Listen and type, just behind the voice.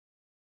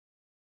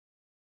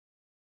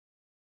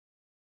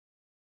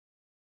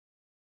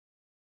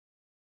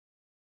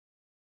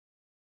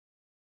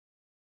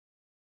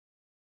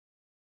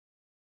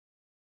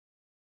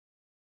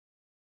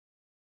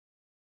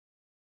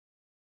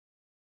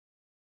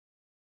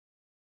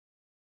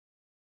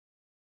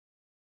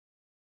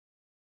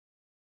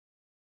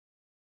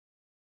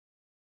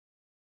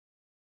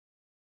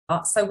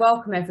So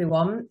welcome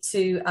everyone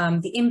to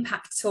the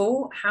impact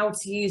tool, how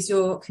to use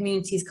your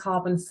community's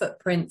carbon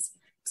footprint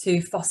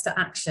to foster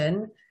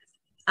action.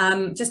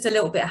 Just a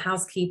little bit of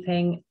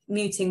housekeeping,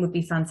 muting would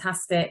be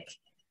fantastic.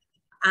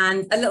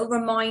 And a little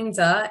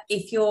reminder,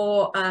 if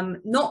you're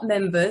not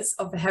members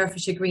of the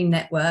Herefordshire Green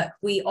Network,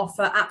 we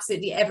offer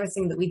absolutely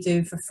everything that we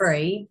do for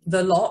free,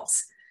 the lot.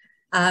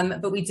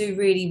 But we do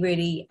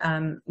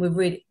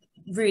we're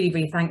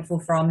really thankful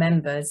for our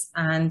members.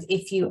 And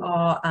if you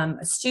are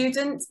a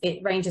student,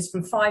 it ranges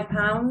from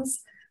 £5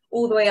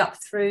 all the way up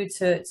through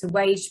to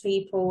wage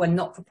people and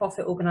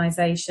not-for-profit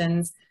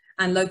organisations,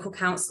 and local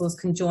councils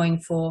can join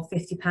for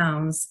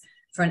 £50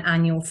 for an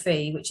annual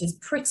fee, which is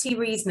pretty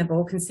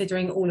reasonable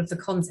considering all of the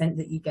content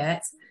that you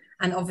get,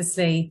 and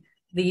obviously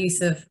the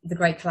use of the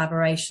great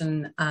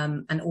collaboration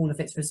and all of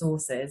its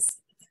resources.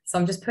 So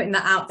I'm just putting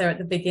that out there at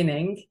the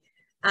beginning.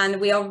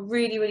 And we are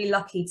really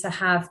lucky to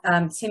have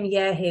Tim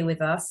Yair here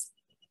with us,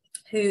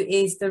 who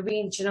is the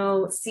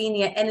Regional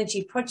Senior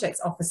Energy Projects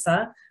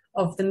Officer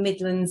of the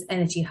Midlands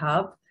Energy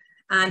Hub.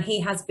 And he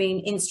has been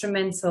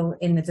instrumental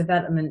in the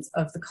development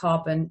of the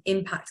carbon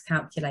impact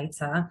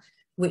calculator,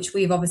 which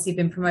we've obviously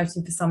been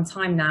promoting for some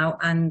time now.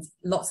 And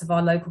lots of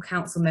our local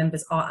council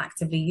members are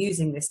actively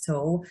using this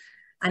tool.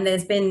 And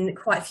there's been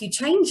quite a few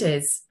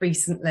changes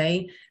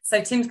recently. So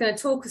Tim's going to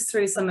talk us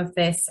through some of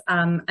this,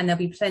 and there'll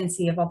be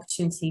plenty of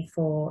opportunity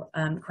for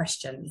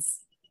questions.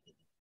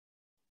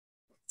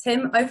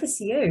 Tim, over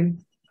to you.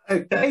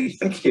 Okay,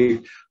 thank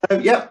you.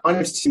 Yeah, my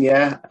name is Tim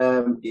Yair.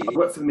 I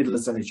work for the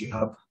Midlands Energy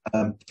Hub.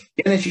 The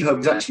Energy Hub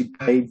is actually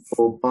paid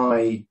for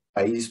by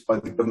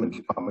the Government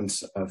Department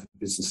of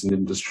Business and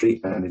Industry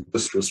and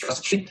Industrial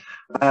Strategy.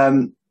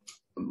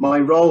 My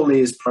role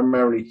is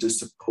primarily to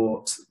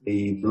support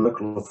the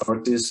local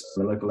authorities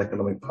and the local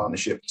economic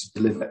partnership to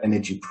deliver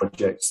energy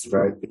projects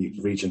throughout the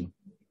region.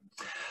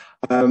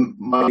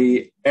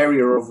 My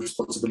area of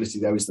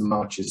responsibility though is the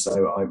marches,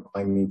 so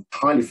I'm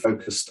highly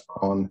focused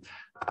on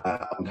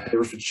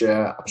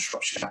Herefordshire,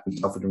 Shropshire and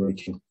Telford and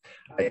Wrekin.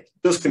 It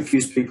does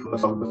confuse people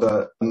with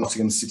the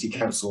Nottingham City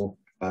Council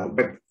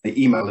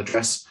email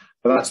address,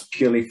 but that's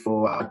purely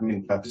for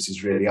admin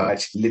purposes, really. I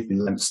actually live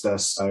in Leinster,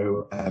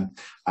 so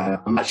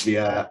I'm actually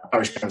a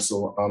parish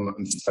council on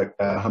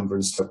Humber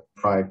and Stoke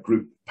Prior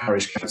Group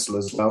Parish Council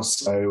as well,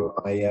 so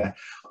I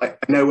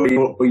know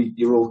where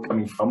you're all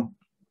coming from.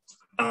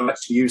 I've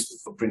actually used the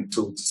footprint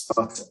tool to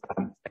start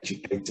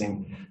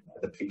educating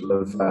the people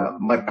of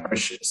my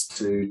parishes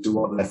to do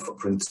what their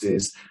footprint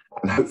is,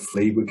 and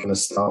hopefully we're going to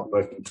start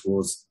working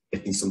towards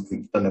getting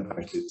something done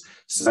about it.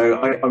 So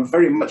I'm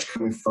very much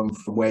coming from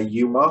where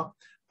you are.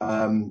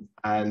 And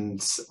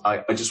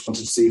I just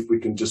wanted to see if we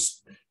can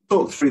just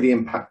talk through the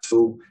impact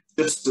tool,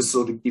 just to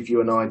sort of give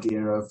you an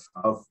idea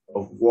of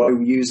why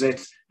we use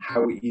it,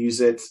 how we use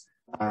it,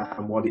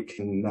 and what it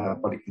can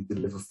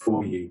deliver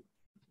for you.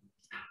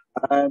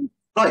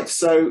 Right.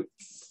 So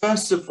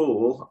first of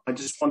all, I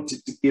just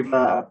wanted to give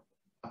a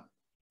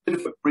bit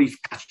of a brief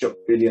catch-up,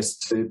 really, as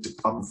to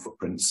carbon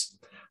footprints.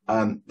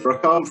 There are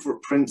carbon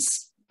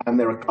footprints, and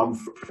there are carbon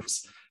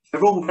footprints.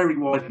 They're all very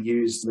widely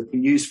used. They've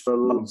been used for a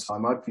long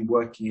time. I've been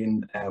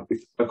working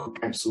with local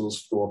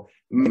councils for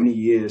many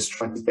years,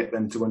 trying to get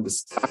them to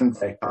understand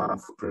their carbon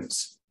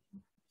footprints.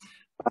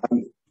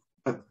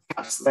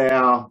 Perhaps there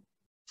are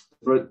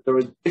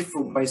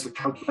different ways of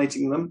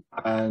calculating them,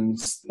 and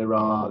there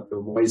are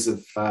ways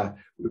of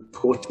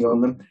reporting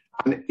on them,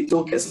 and it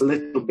all gets a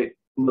little bit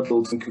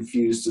muddled and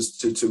confused as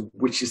to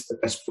which is the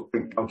best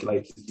footprint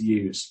calculator to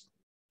use.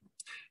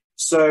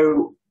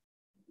 So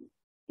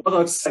what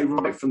I'd say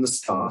right from the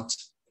start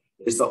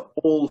is that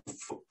all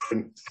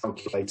footprint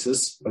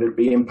calculators, whether it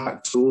be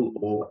Impact Tool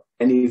or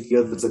any of the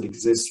others that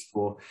exist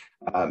for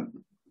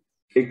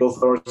big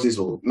authorities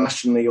or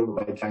nationally all the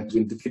way down to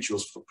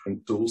individuals'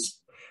 footprint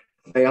tools,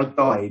 they are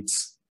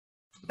guides.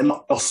 They're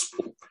not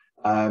gospel.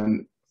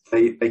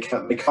 They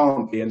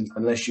can't be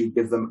unless you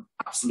give them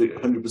absolute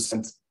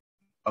 100%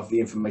 of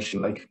the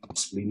information they could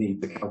possibly need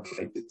to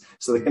calculate it.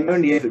 So they can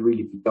only ever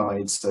really be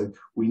guides. So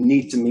we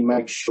need to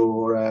make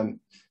sure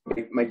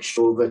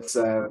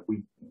that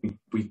we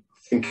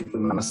think of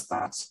them as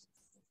that.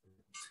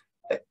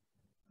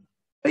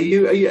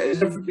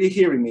 Is everybody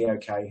hearing me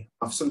okay?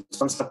 I've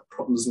sometimes had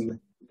problems and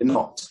they're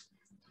not.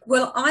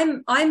 Well,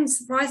 I'm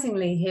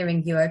surprisingly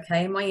hearing you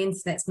okay. My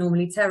internet's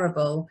normally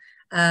terrible.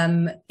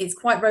 It's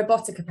quite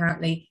robotic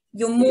apparently.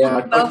 You're more than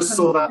welcome. I just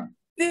saw that.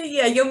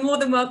 Yeah, you're more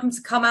than welcome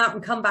to come out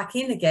and come back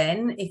in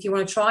again if you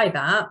want to try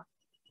that.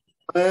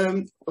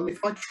 Well,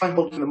 if I try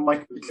holding the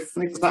mic a bit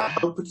differently, does that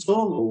help at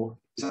all, or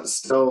is that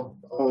still?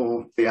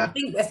 Oh, yeah.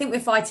 I think we're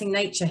fighting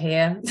nature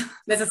here.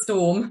 There's a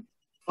storm.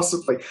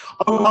 Possibly.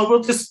 I will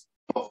just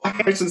pop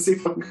back out and see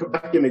if I can come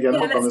back in again.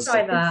 Yeah, let's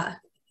try that.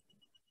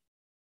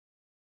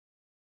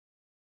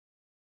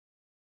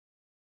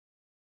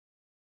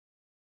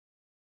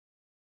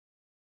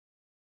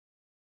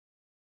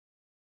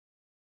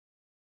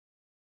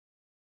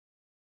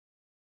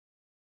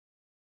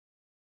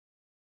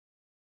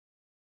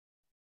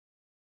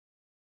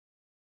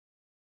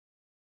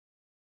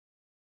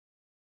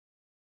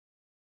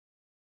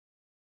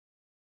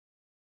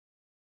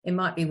 it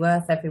might be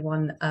worth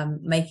everyone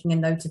making a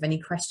note of any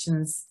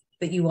questions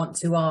that you want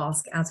to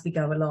ask as we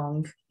go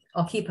along.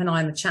 I'll keep an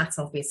eye on the chat,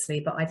 obviously,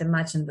 but I'd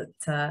imagine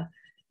that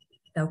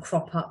they'll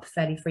crop up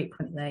fairly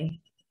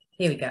frequently.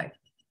 Here we go.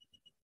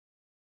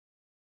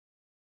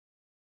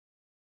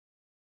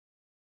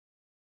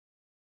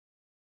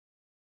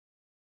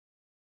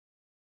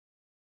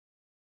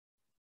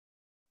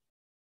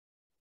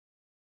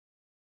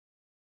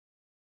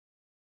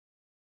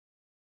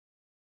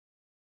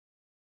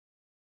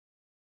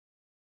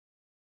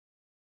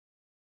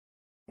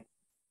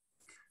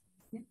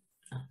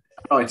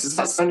 Right, does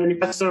that sound any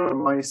better, or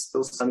am I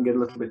still sounding a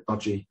little bit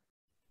dodgy?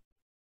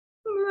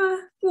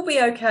 We'll be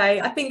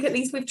okay. I think at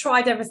least we've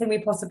tried everything we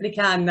possibly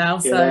can now,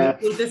 so yeah.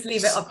 We'll just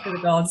leave it up to the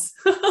gods.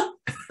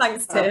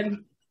 Thanks,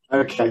 Tim.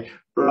 Okay,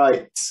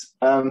 right.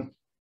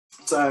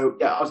 So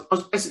yeah, I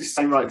was basically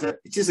saying, right, that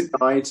it is a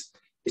guide.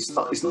 It's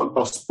not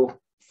gospel,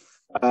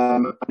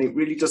 and it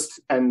really does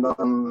depend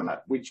on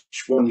which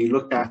one you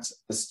look at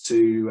as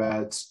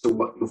to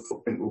what your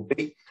footprint will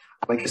be.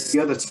 And I guess the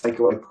other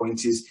takeaway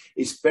point is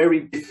it's very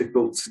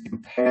difficult to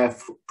compare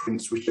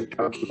footprints which are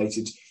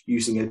calculated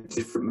using a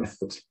different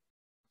method,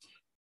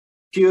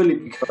 purely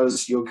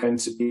because you're going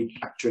to be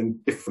capturing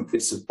different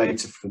bits of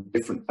data from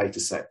different data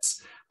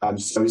sets.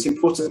 So it's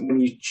important when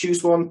you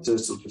choose one to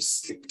sort of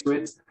stick to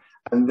it,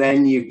 and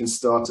then you can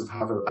start to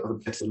have a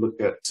better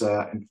look at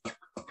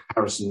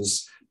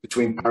comparisons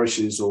between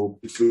parishes or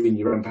between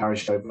your own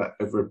parish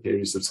over a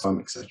period of time,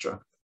 etc.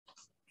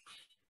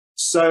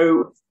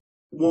 So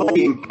why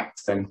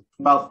impact then?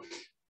 Well,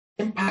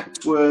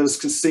 impact was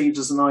conceived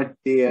as an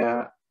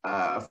idea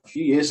a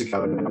few years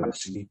ago now,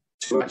 actually,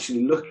 to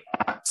actually look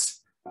at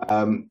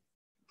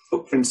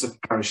footprints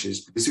of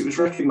parishes, because it was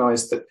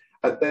recognised that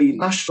at the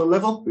national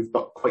level, we've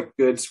got quite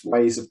good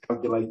ways of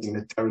calculating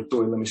the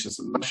territorial emissions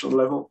at the national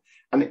level,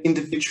 and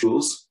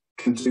individuals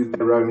can do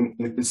their own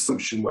in a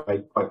consumption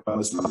way quite well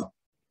as well.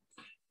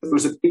 There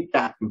was a big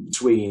gap in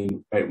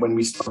between when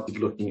we started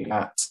looking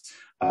at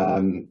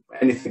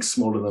anything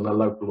smaller than a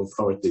local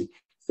authority.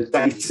 The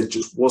data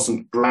just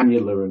wasn't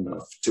granular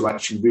enough to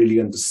actually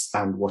really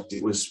understand what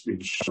it was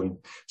really showing.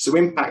 So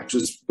impact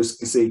was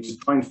conceived to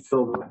try and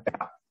fill that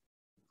gap.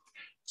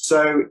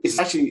 So it's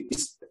a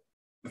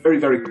very,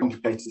 very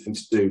complicated thing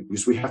to do,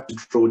 because we have to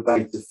draw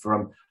data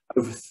from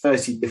over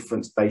 30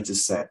 different data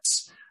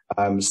sets,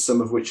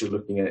 some of which are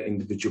looking at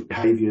individual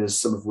behaviours,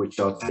 some of which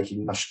are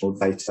taking national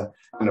data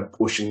and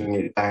apportioning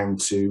it down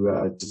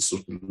to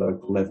sort of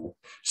local level.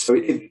 So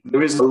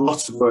there is a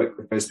lot of work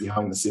that goes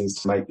behind the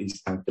scenes to make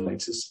these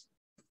calculators.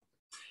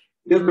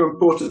 The other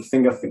important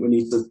thing I think we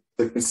need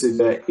to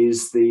consider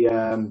is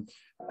the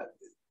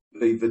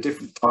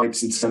different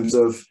types in terms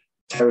of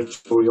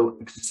territorial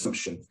and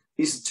consumption.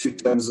 These are two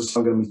terms that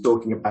I'm going to be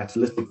talking about a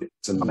little bit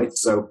tonight,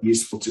 so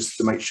useful just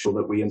to make sure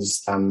that we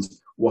understand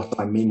what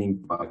I'm meaning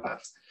by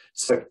that.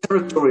 So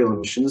territorial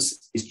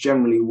emissions is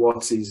generally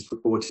what is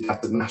reported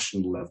at the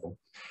national level.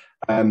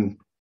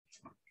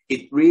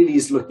 It really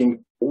is looking at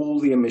all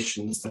the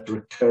emissions that are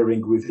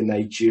occurring within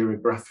a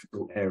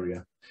geographical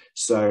area.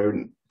 So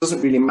it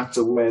doesn't really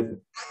matter where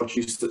the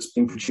produce that's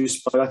being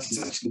produced by that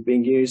is actually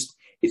being used,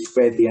 it's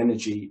where the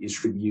energy is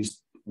reused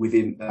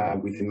within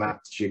that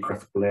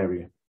geographical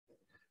area.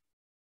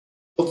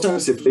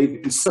 Alternatively, the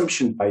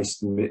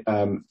consumption-based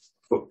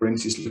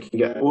footprint is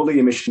looking at all the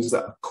emissions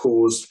that are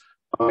caused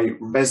by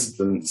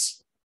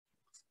residents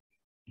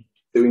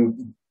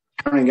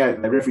carrying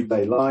out their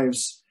everyday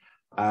lives,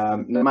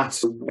 no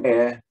matter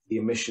where the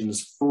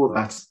emissions for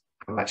that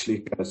have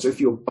actually occurred. So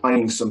if you're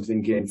buying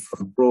something in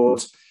from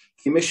abroad,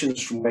 the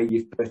emissions from where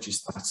you've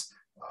purchased that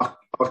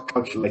are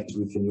calculated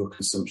within your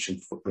consumption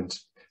footprint.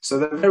 So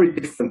they're very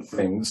different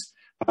things.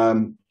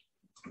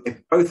 They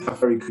both have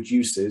very good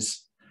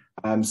uses,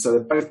 so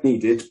they're both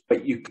needed,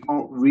 but you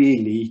can't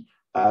really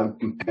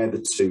compare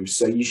the two.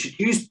 So you should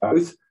use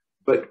both,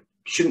 but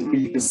shouldn't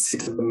really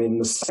consider them in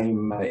the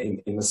same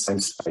in the same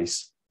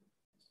space.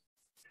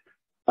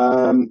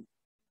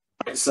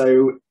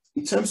 So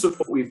in terms of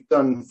what we've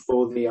done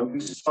for I'm going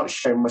to start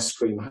sharing my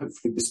screen.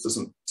 Hopefully this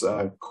doesn't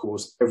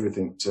cause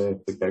everything to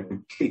go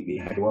completely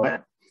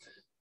haywire.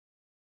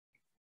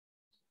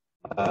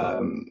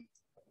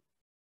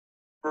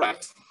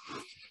 Right.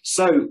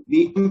 So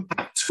the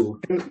impact tool,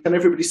 can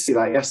everybody see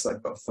that? Yes,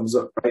 I've got a thumbs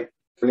up, right?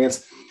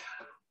 Brilliant.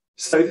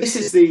 So this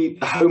is the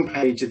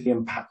homepage of the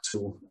impact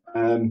tool.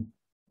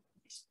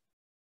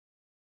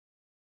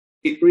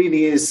 It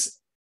really is,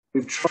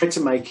 we've tried to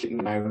make it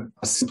now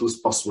as simple as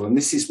possible. And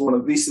this is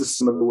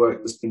some of the work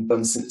that's been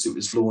done since it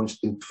was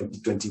launched in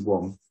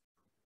 2021.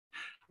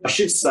 I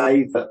should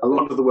say that a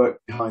lot of the work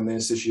behind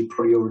this, as you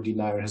probably already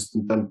know, has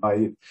been done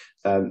by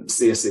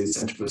CSE,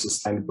 Centre for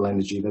Sustainable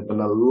Energy. They've done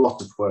a lot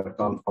of work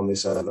on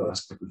this over the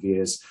last couple of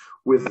years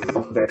with the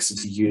help of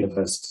Exeter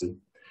University.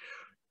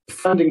 The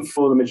funding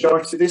for the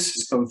majority of this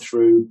has come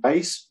through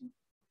BASE,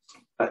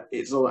 and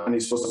it's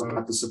also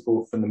had the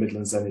support from the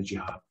Midlands Energy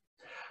Hub.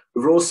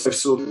 We're also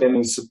sort of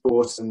getting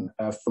support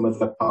from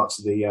other parts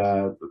of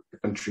the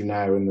country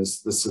now, and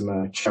there's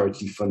some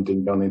charity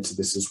funding gone into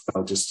this as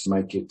well, just to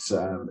make it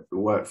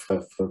work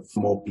for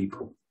more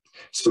people.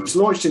 So it was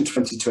launched in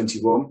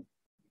 2021,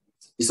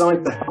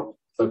 designed to help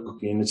local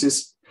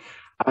communities,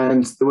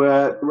 and there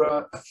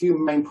were a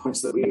few main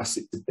points that we asked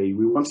it to be.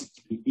 We wanted it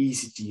to be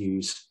easy to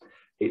use.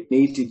 It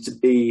needed to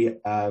be,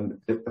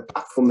 the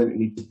platform that it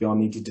needed to be on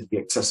needed to be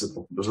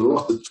accessible. There was a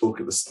lot of talk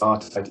at the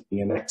start about it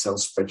being an Excel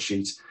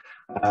spreadsheet,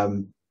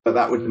 but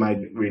that would have made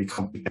it really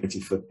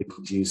complicated for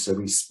people to use. So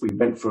we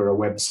went for a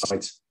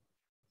website.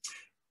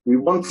 We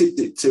wanted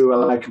it to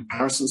allow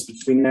comparisons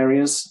between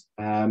areas.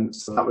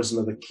 So that was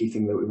another key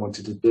thing that we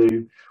wanted to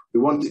do. We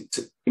wanted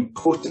to,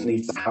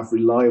 importantly, to have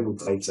reliable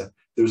data.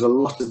 There was a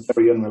lot of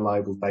very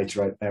unreliable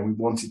data out there. We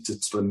wanted to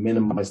sort of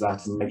minimise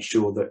that and make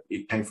sure that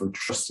it came from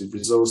trusted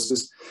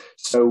resources.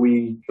 So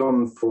we've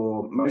gone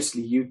for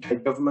mostly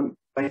UK government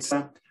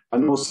data,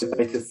 and also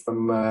data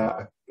from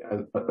a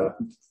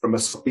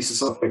piece of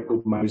software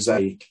called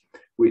Mosaic,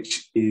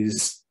 which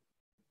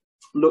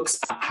looks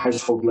at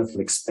household level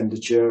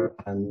expenditure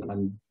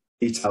and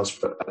details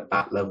at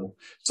that level.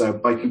 So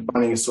by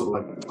combining a sort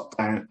of like a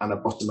top-down and a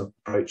bottom-up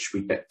approach,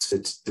 we get to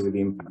do the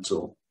impact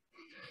tool.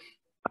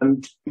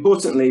 And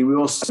importantly, we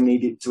also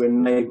needed to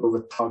enable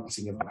the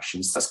targeting of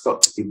actions. That's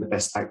got to be the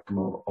best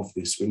outcome of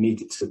this. We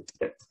needed to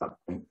get to that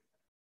point.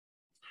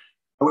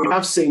 And we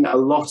have seen a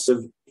lot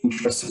of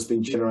interest has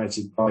been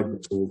generated by the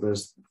tool.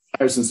 There's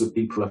thousands of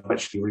people have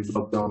actually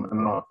logged on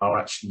and are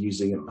actually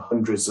using it.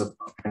 Hundreds of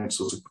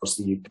councils across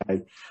the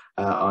UK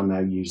are now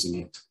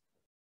using it.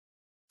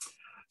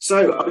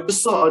 So I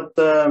just thought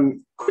I'd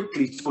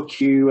quickly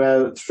talk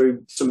you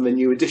through some of the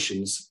new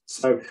additions.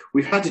 So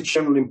we've had a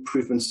general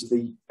improvement to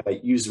the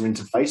user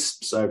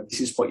interface. So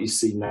this is what you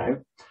see now.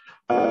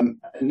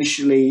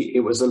 Initially,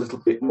 it was a little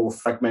bit more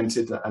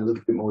fragmented and a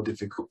little bit more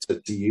difficult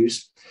to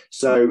use.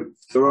 So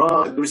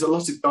there is a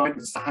lot of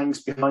guidance that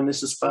hangs behind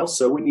this as well.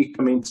 So when you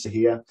come into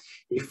here,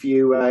 if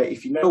you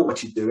know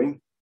what you're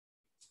doing,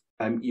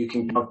 you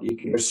can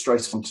go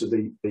straight onto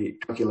the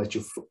calculate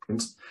your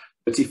footprint.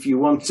 But if you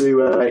want to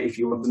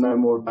know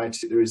more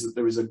about it,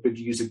 there is a good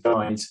user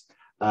guide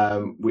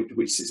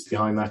which sits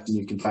behind that, and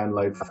you can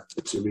download that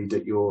to read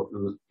at your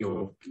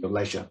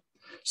leisure.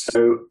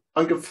 So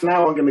for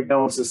now, I'm going to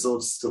go on to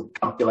sort of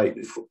calculate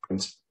the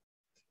footprint.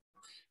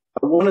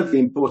 One of the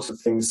important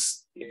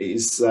things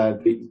is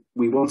that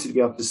we wanted to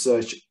be able to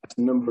search at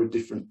a number of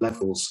different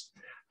levels.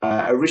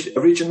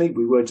 Originally,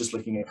 we were just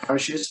looking at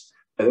parishes,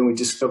 but then we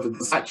discovered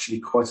there's actually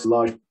quite a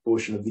large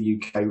proportion of the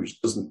UK which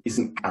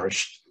isn't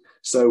parished.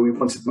 So we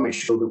wanted to make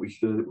sure that we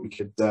could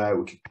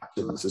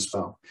capture that as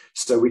well.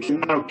 So we can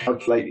now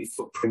calculate the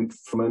footprint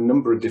from a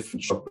number of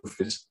different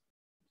geographies.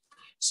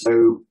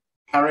 So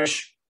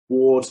parish,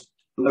 ward,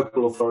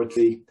 local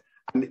authority,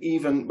 and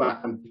even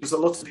because a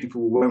lot of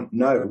people won't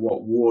know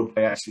what ward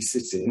they actually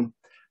sit in,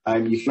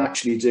 you can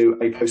actually do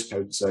a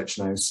postcode search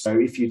now. So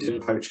if you did a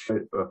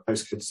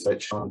postcode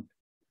search on,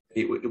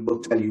 it will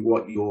tell you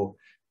what your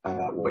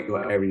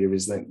area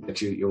is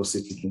that you're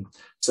sitting in.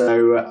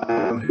 So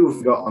who have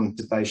we got on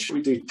today? Should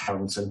we do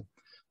Tarrington?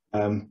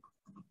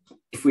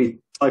 If we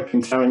type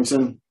in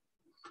Tarrington,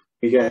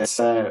 we get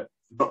a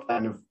drop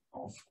down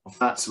of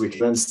that, so we can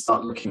then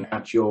start looking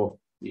at your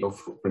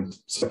footprint.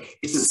 So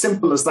it's as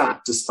simple as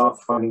that to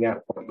start finding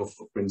out what your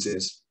footprint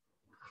is.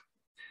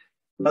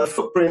 The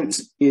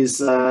footprint is,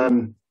 as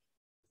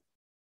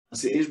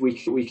it is,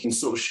 we can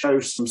sort of show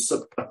some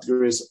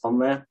subcategories on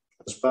there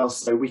as well.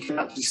 So we can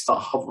actually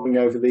start hovering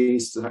over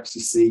these to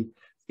actually see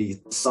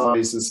the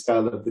size and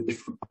scale of the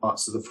different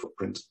parts of the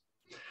footprint.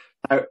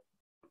 Now,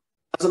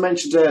 as I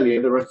mentioned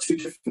earlier, there are two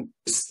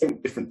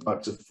distinct different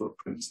types of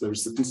footprints. There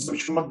is the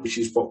consumption one, which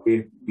is what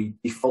we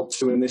default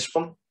to in this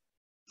one.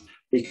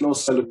 You can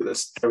also look at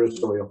this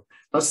territorial.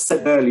 As I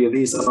said earlier,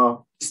 these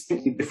are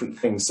distinctly different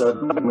things. So at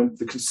the moment,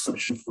 the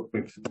consumption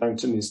footprint for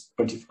Downton is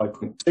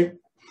 25.2.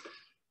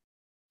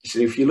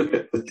 Actually, if you look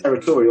at the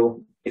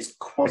territorial, it's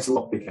quite a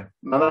lot bigger.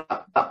 Now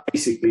that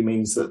basically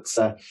means that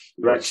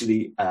you're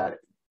actually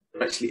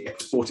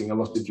exporting a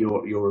lot of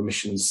your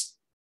emissions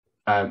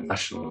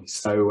nationally.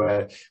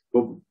 So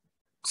we'll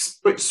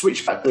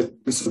switch back to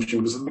consumption,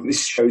 because I think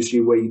this shows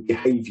you where your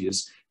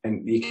behaviours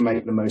and you can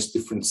make the most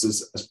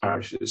differences as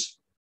parishes.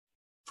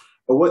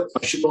 But what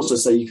I should also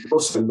say, you can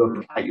also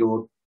look at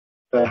your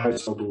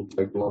household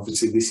total.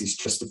 Obviously, this is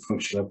just a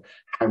function of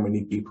how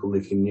many people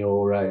live in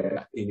your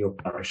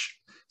parish.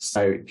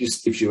 So it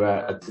just gives you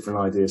a different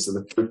idea. So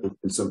the total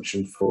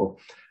consumption for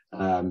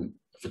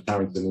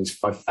Darrington is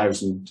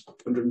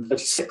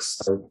 5,136.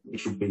 So it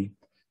should be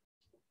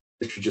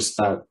literally just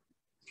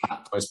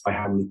categorized by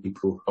how many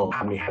people or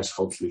how many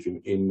households live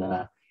in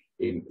that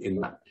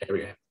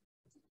area.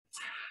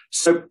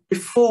 So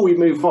before we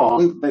move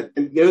on,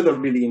 the other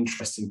really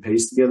interesting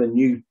piece, the other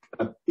new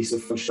piece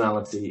of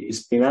functionality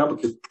is being able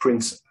to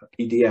print a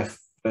PDF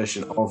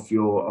version of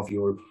your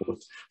report.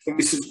 I think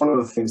this is one of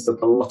the things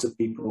that a lot of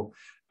people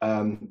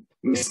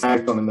missed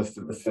out on in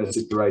the first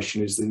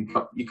iteration is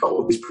that you got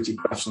all these pretty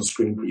graphs on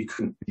screen, but you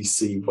couldn't really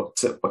see what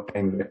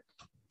came of it.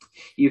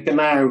 You can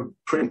now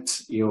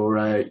print your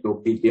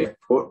PDF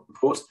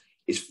report.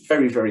 It's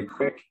very, very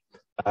quick.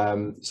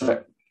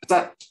 So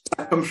that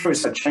come through.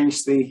 So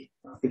changed I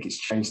think it's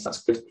changed.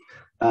 That's good.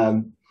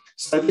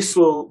 So this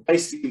will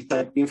basically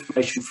take the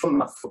information from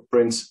that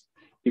footprint,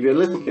 give you a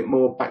little bit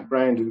more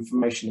background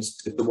information as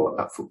to what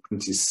that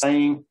footprint is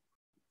saying,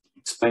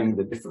 explaining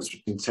the difference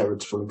between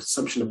territorial and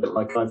consumption, a bit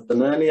like I've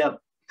done earlier,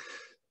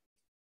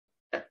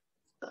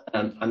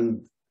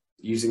 and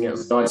using it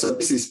as a guide. So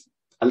this is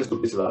a little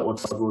bit about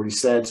what I've already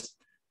said.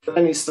 But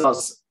then it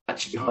starts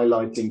actually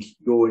highlighting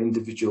your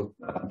individual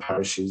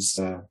parish's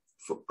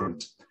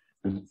footprint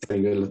and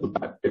telling you a little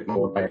bit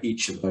more about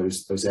each of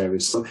those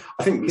areas. So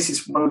I think this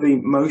is one of the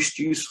most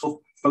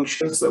useful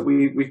functions that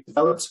we've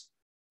developed,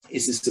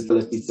 is this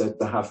ability to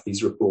have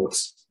these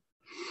reports.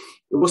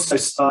 It also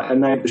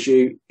enables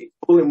you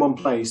all in one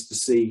place to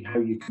see how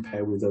you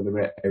compare with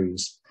other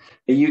areas.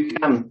 And you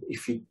can,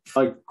 if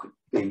I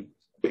quickly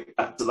click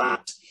back to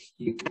that,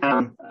 you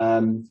can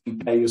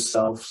compare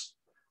yourselves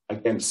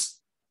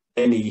against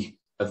any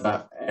of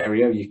that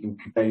area. You can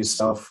compare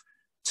yourself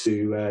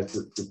to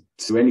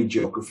any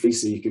geography,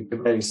 so you can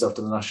compare yourself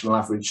to the national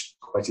average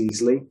quite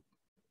easily,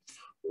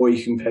 or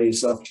you can compare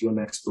yourself to your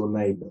next door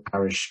neighbour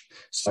parish.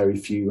 So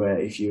if you're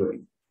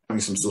having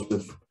some sort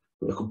of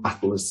local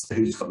battle as to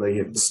who's got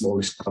the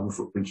smallest carbon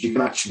footprint, you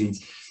can actually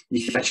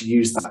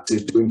use that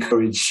to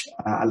encourage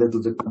a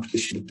little bit of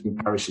competition between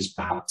parishes,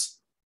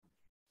 perhaps.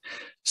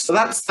 So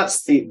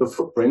that's the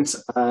footprint.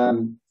 So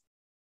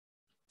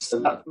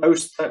that's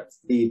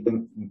the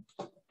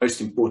most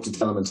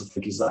important element, I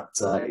think, is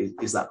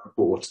that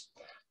report,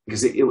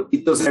 because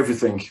it does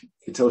everything.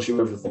 It tells you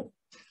everything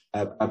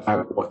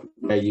about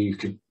where you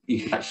can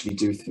actually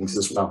do things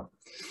as well.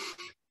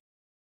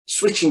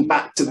 Switching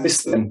back to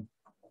this, then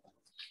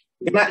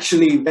you can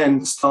actually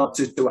then start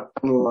to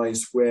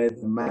analyse where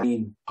the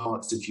main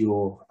parts of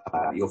your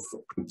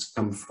footprint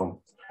come from.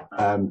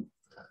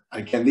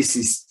 Again, this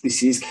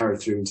is carried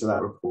through into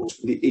that report,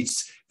 but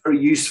it's very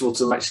useful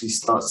to actually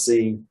start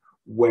seeing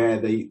where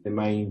the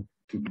main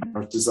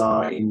comparators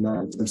are in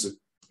terms of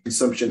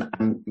consumption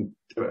and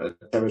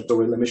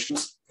territorial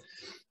emissions.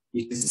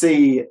 You can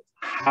see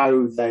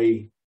how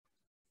you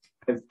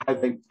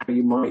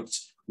might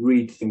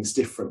read things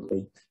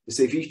differently.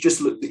 So if you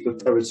just looked at your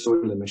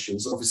territorial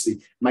emissions,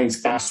 obviously mains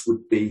gas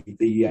would be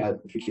the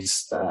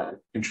biggest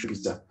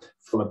contributor,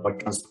 followed by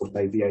transport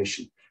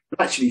aviation.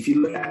 But actually, if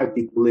you look at how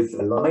people live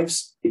their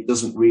lives, it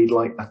doesn't read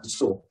like that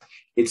at all.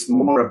 It's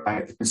more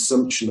about the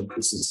consumption of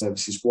goods and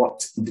services,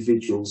 what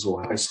individuals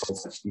or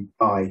households actually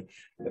buy.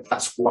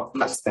 That's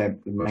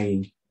the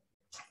main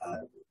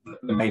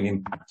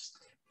impact.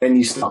 Then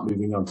you start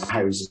moving on to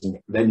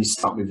housing, then you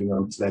start moving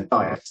on to their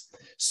diet.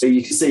 So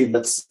you can see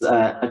that's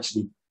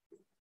actually,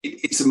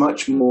 it's a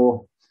much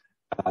more,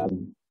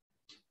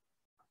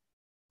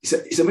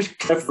 it's a much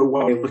cleverer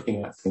way of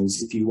looking at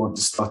things if you want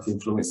to start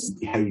influencing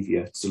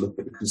behaviour, to look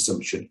at the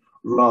consumption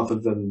rather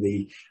than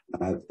the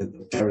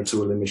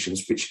territorial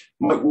emissions, which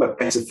might work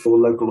better for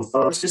local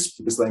authorities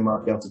because they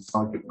might be able to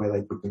target where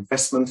they put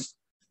investment.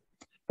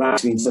 But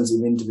actually, in terms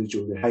of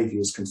individual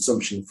behaviours,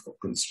 consumption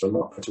footprints are a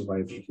lot better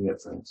way of looking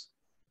at things.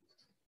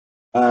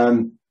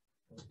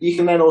 You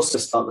can then also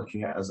start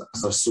looking at, as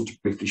I sort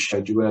of briefly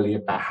showed you earlier,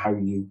 about how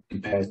you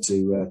compare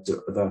to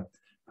other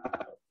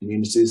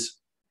communities.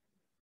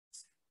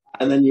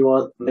 And then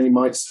you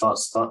might start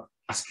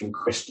asking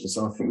questions.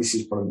 And I think this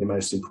is one of the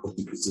most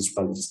important bits as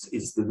well,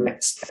 is the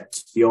next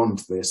steps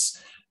beyond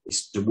this,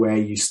 is to where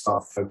you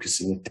start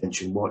focusing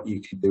attention, what you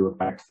can do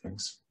about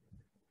things.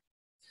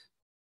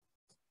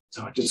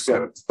 So I just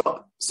go,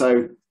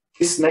 so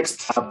this next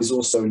tab is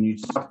also a new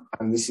tab,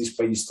 and this is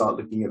where you start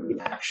looking at the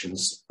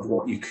actions of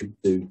what you could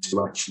do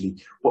to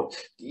actually, what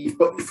you've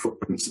got your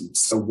footprints, and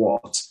so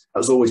what?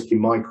 That's always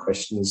been my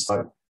question, is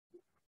like,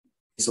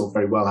 it's all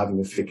very well having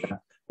a figure,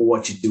 but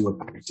what do you do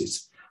about it?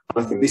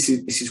 And I think this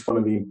is one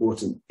of the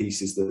important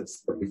pieces that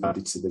we've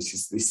added to this,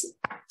 is this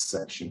act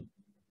section.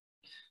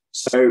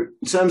 So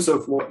in terms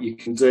of what you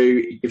can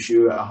do, it gives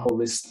you a whole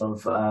list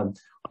of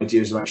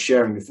ideas about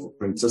sharing the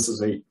footprints. As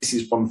I say, this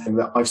is one thing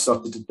that I've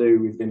started to do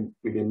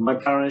within my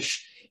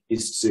parish,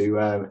 is to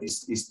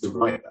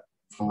write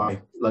for my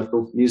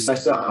local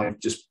newsletter. I've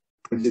just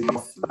printed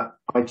off that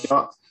pie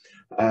chart,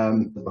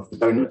 of the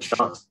donut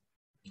chart,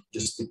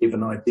 just to give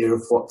an idea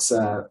of what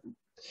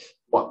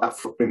that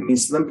footprint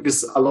means to them,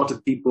 because a lot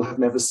of people have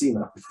never seen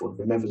that before.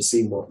 They've never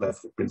seen what their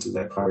footprint of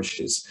their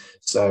parish is.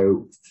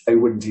 So they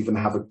wouldn't even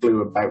have a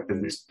clue about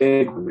whether it's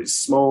big, whether it's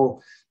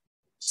small.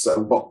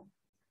 So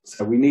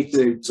we need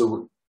to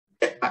sort of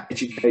get that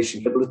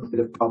education, get a little bit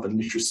of carbon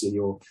literacy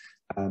or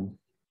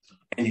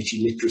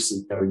energy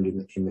literacy going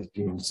in the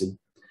community.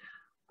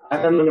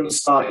 And then I'm going to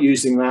start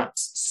using that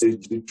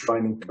to try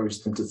and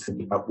encourage them to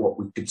think about what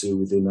we could do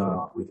within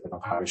our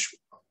parish.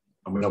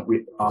 And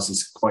ours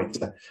is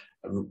quite a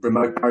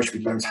remote parish.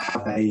 We don't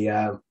have we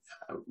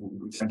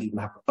don't even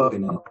have a pub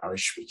in our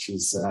parish, which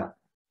is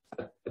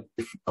a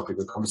different topic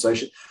of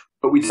conversation.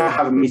 But we don't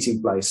have a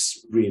meeting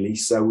place, really,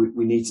 so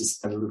we need to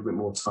spend a little bit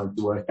more time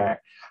to work out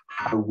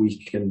how we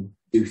can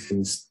do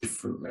things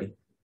differently.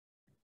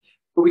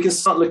 But we can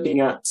start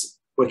looking at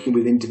working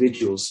with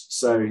individuals,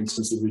 so in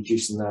terms of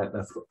reducing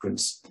their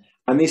footprints.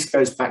 And this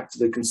goes back to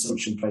the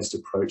consumption-based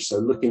approach, so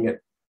looking at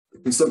the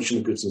consumption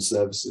of goods and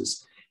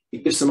services.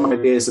 It gives some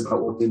ideas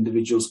about what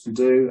individuals can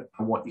do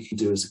and what you can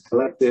do as a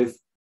collective,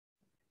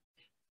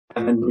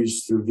 and then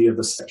moves through the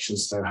other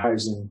sections, so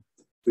housing,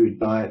 food,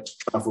 diet,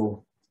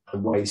 travel,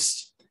 and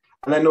waste.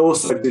 And then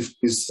also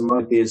gives some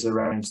ideas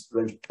around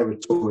those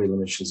territorial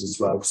emissions as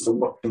well. So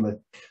what can the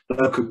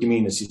local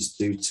communities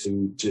do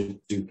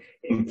to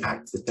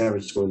impact the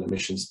territorial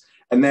emissions?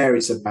 And there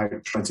it's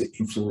about trying to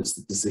influence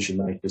the decision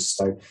makers.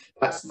 So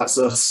that's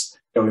us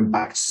going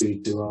back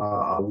to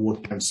our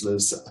ward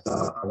councillors at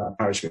our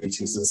parish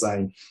meetings and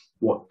saying,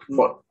 what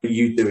are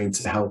you doing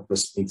to help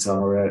us meet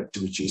our to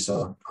reduce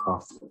our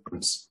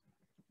footprints?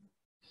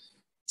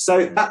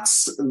 So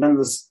then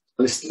there's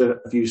a list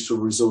of useful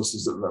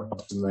resources at the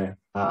bottom there,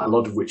 a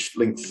lot of which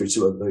link through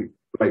to other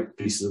great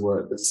pieces of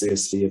work that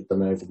CSC have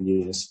done over the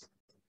years.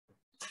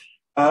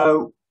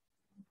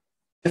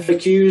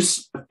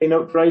 FAQs have been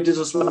upgraded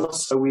as well,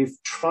 so we've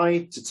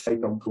tried to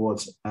take on board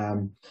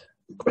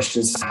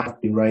questions that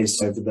have been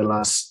raised over the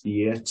last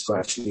year to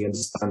actually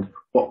understand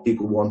what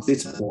people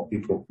wanted and what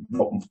people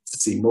want to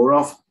see more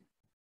of.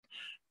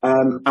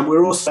 And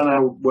we're also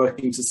now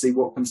working to see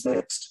what comes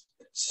next.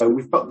 So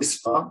we've got this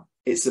far.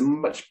 It's a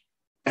much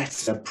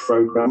better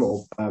programme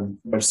or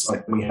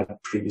website than we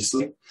had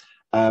previously.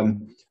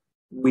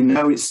 We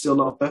know it's still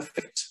not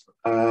perfect,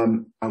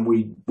 and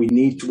we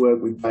need to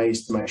work with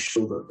ways to make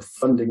sure that the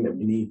funding that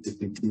we need to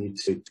continue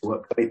to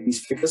update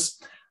these figures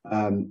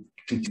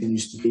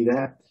continues to be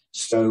there.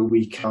 So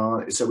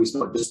it's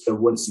not just a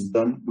once and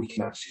done, we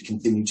can actually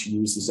continue to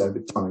use this over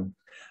time.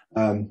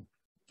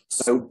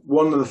 So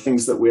one of the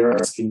things that we're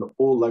asking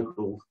all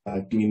local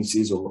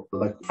communities or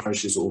local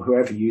parishes or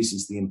whoever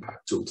uses the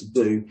impact tool to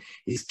do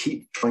is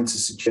keep trying to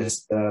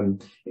suggest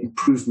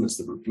improvements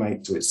that we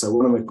make to it. So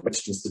one of my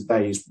questions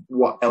today is,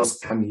 what else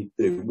can you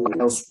do? What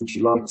else would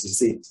you like to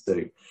see it to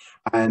do?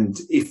 And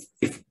if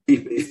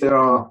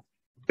there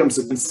becomes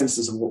a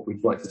consensus of what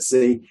we'd like to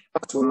see,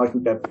 that's when I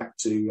can go back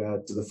to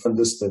the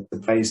funders, the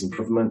payers and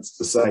governments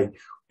to say,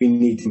 we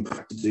need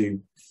impact to do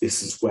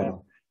this as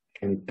well.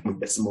 And we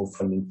get some more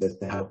funding to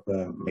help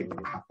make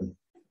that happen.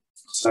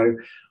 So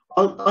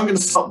I'm going to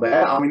stop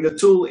there. I mean, the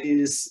tool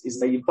is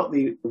there. You've got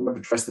the web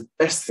address. The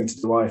best thing to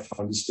do, I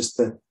find, is just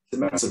to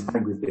mess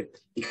around with it.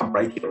 You can't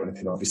break it or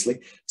anything, obviously.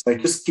 So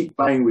just keep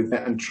playing with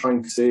it and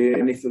trying to.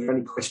 And if there are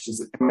any questions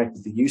that come out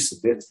of the use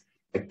of it,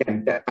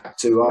 again, get back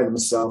to either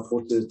myself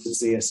or to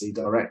CSE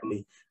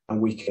directly,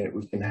 and we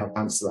can help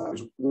answer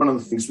that. One of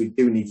the things we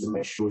do need to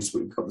make sure is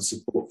we've got the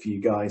support for you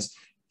guys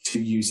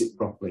to use it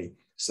properly.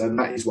 So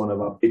that is one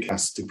of our big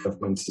asks to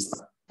government, is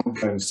that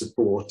ongoing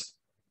support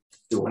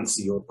to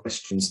answer your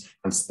questions,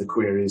 answer the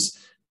queries,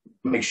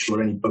 make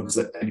sure any bugs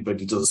that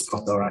anybody does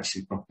spot are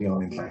actually properly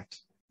on impact.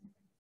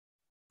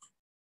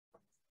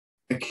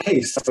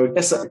 Okay, so I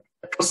guess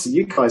across to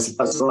you guys, if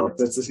that's all right,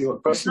 to see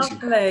what questions you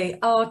have. Lovely.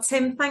 Oh,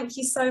 Tim, thank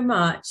you so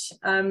much.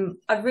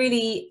 I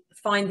really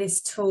find this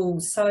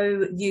tool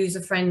so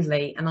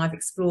user-friendly, and I've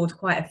explored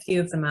quite a few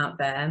of them out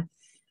there.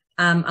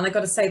 And I've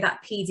got to say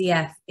that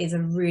PDF is a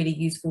really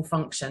useful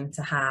function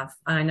to have.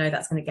 And I know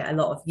that's going to get a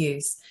lot of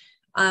use.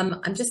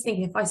 I'm just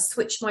thinking, if I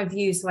switch my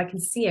view so I can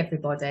see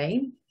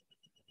everybody.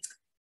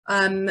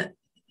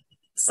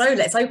 So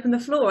let's open the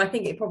floor. I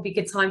think it'd probably be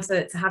a good time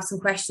to have some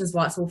questions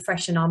while it's all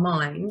fresh in our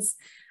minds.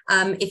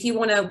 If you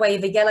want to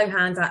wave a yellow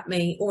hand at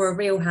me or a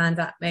real hand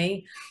at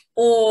me,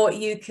 or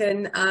you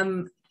can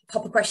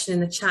pop a question in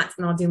the chat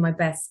and I'll do my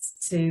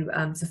best to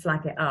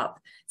flag it up.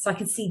 So I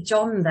can see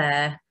John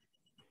there.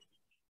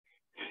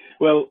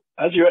 Well,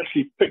 as you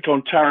actually picked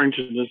on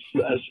Tarrington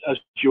as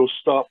your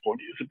start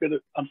point, it's a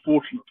bit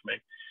unfortunate to me,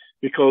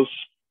 because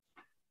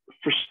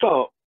for a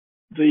start,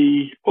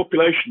 the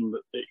population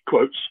that it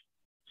quotes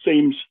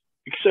seems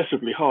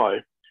excessively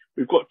high.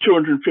 We've got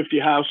 250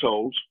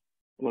 households,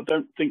 and I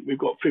don't think we've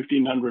got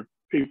 1,500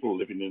 people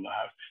living in the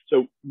house.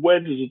 So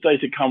where does the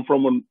data come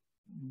from, and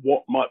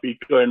what might be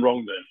going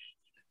wrong there?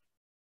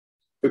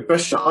 Good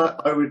question.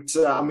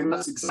 I mean,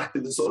 that's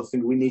exactly the sort of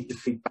thing we need to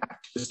feed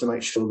back just to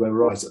make sure they're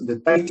right.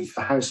 The data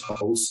for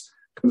households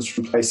comes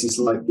from places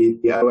like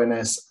the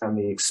ONS and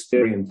the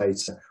Experian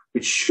data,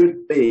 which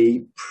should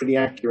be pretty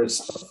accurate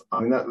stuff. I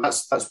mean,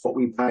 that's what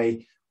we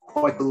pay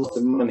quite a lot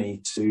of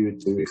money to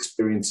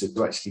Experian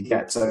to actually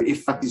get. So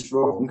if that is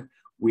wrong,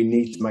 we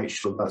need to make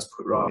sure that's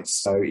put right.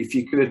 So if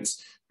you could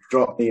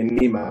drop me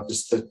an email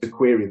just to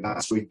query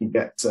that so we can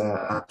get an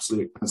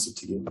absolute answer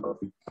to you.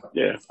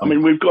 Yeah, I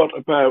mean, we've got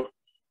about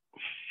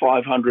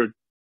 500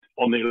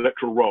 on the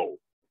electoral roll.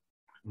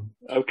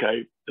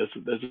 Okay,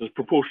 there's a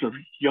proportion of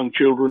young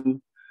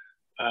children,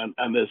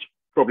 and there's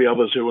probably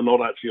others who are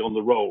not actually on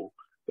the roll,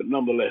 but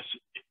nonetheless,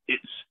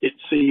 it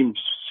seems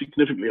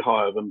significantly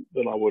higher than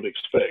I would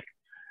expect,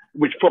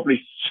 which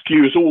probably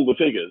skews all the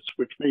figures,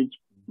 which means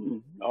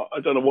I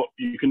don't know what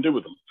you can do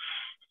with them.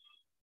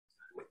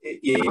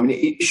 Yeah, I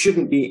mean, it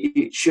shouldn't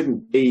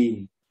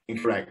be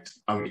incorrect.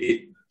 I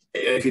mean,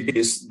 if it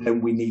is,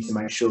 then we need to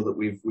make sure that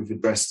we've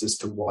addressed as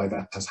to why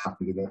that has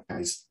happened in that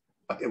case.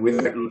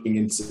 Without looking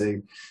into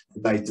the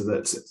data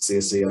that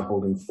CSE are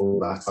holding for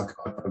that, I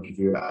can't give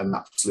you an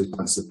absolute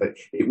answer, but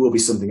it will be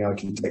something I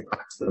can take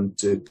back to them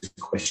to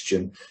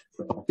question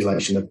the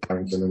population of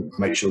Barrington and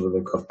make sure that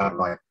they've got that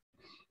right.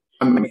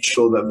 And make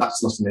sure that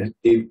that's not an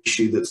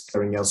issue that's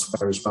going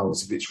elsewhere as well.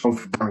 So if it's wrong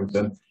for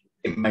Barrington,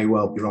 it may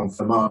well be wrong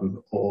for Martin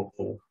or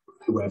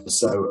whoever.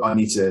 So I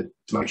need to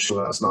make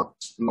sure that's not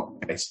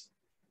the case.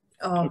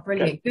 Oh,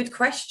 brilliant. Okay. Good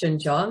question,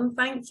 John.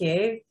 Thank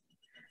you.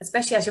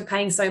 Especially as you're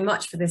paying so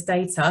much for this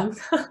data.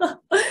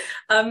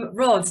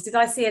 Rod, did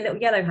I see a little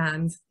yellow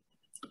hand?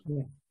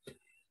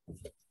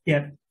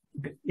 Yeah,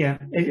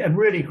 a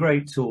really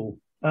great tool.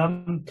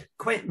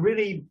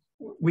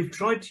 We've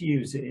tried to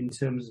use it in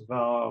terms of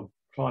our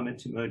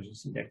climate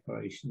emergency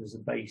declaration as a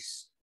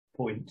base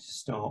point to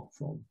start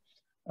from.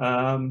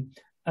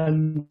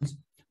 And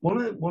one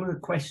of the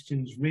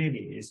questions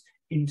really is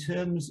in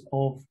terms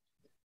of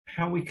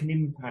how we can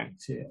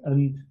impact it.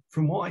 And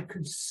from what I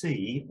could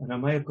see, and I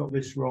may have got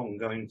this wrong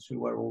going through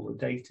where all the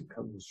data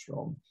comes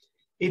from,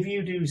 if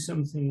you do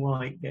something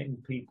like getting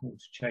people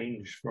to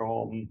change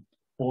from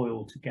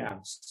oil to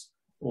gas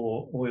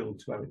or oil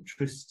to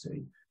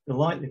electricity, the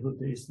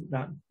likelihood is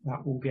that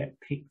will get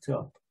picked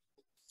up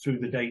through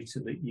the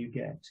data that you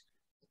get.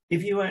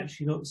 If you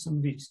actually got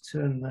somebody to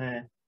turn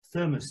their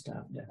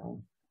thermostat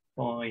down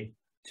by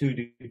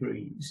 2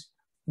 degrees,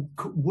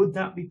 would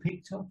that be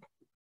picked up?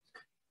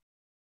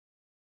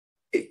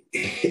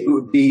 It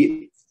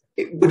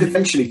would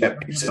eventually get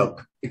picked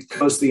up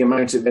because the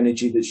amount of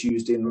energy that's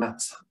used in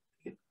that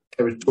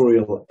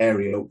territorial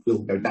area will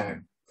go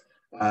down.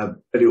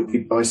 But it will be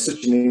by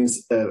such a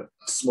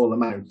small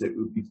amount that it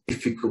would be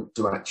difficult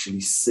to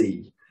actually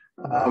see.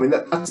 I mean,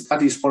 that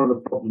is one of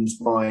the problems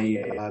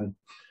by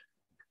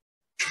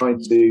trying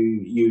to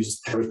use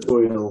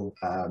territorial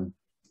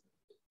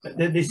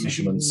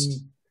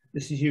measurements.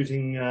 This is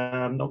using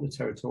not the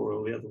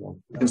territorial, the other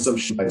one.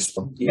 Consumption-based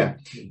one, yeah.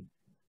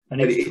 And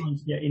it's trying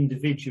to get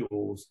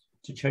individuals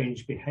to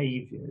change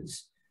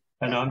behaviours.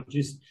 And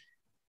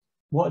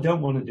what I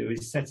don't want to do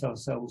is set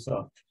ourselves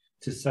up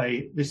to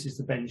say, this is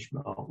the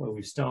benchmark where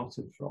we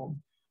started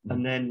from,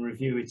 and then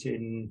review it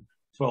in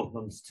 12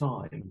 months'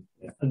 time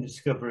and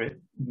discover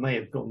it may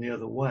have gone the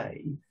other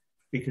way,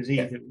 because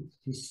either it's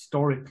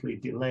historically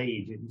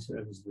delayed in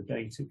terms of the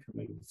data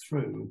coming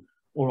through,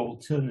 or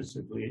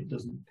alternatively, it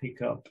doesn't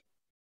pick up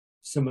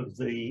some of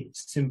the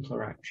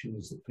simpler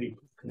actions that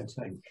people can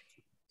take.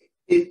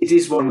 It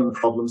is one of the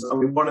problems. I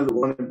mean, one of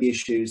the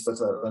issues that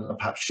I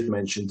perhaps should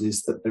mention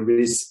is that there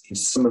is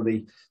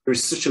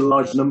such a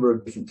large number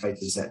of different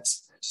data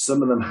sets.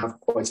 Some of them have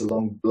quite a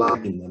long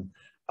lag in them.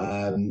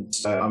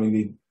 So, I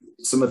mean,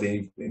 some of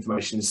the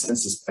information is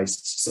census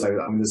based. So,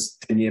 I mean, there's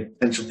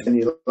potential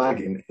 10-year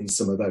lag in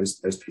some of those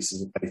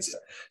pieces of data.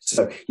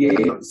 So,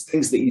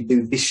 things that you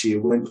do this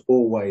year won't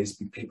always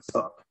be picked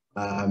up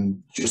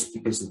just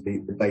because of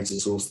the data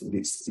source that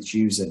it's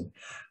using.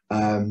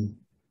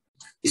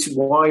 This is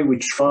why we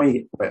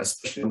try,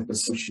 especially on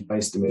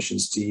consumption-based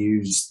emissions, to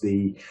use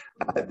the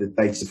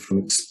data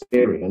from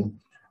Experian,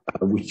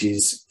 which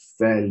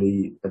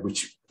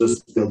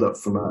does build up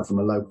from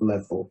a local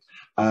level.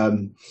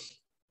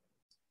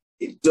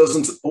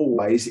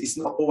 It's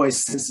not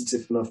always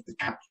sensitive enough to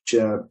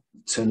capture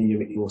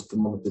turning your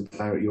thermometer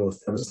down, your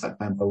thermostat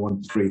down by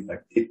 1 degree.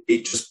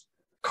 It just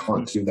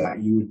can't do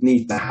that. You would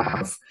need to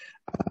have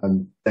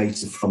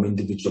data from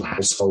individual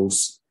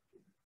households,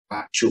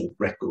 actual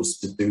records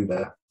to do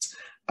that.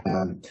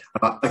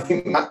 I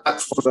think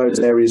that's one of those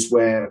areas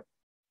where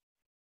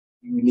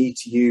you need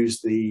to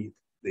use the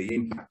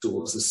impact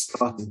tool as a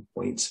starting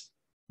point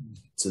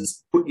to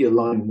put your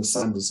line in the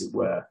sand, as it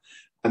were,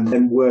 and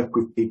then work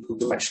with people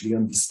to actually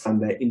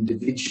understand their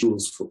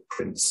individuals'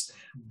 footprints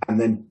and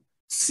then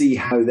see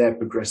how they're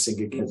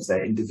progressing against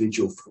their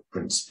individual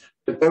footprints.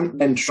 But don't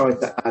then try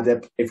to add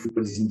up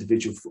everybody's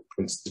individual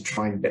footprints to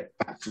try and get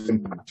back to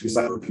impact, because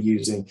that would be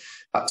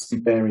that's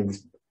comparing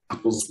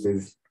apples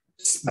with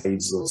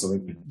spades or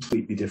something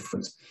completely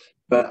different.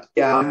 But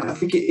yeah, I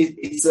think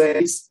it's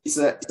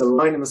a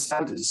line in the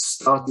sand, it's a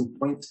starting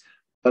point,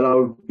 but I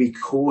would be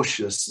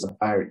cautious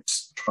about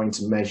trying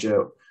to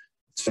measure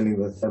turning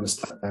the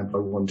thermostat down by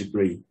 1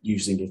 degree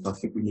using it. I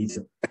think we need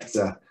a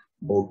better,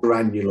 more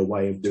granular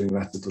way of doing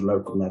that at the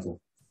local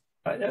level.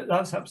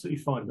 That's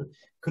absolutely fine, but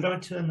could I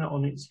turn that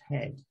on its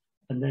head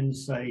and then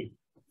say,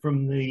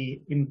 from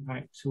the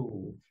impact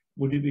tool,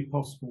 would it be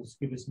possible to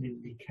give us an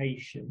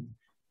indication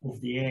of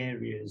the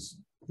areas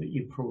that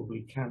you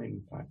probably can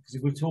impact? Because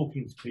if we're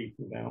talking to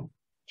people about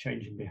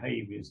changing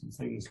behaviours and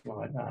things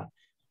like that,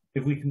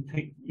 if we can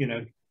pick,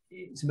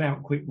 it's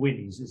about quick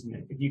wins, isn't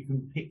it? If you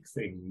can pick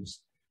things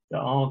that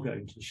are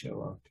going to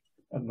show up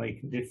and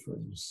make a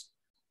difference,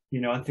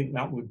 I think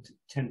that would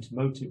tend to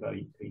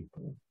motivate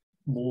people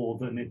more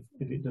than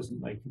if it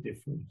doesn't make a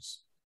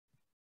difference.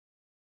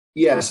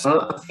 Yes,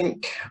 I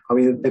think,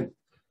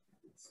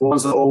 The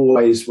ones that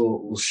always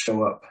will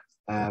show up,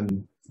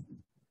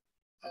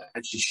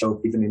 actually show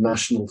up even in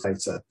national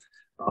data,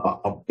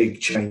 are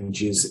big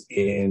changes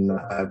in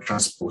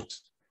transport.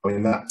 I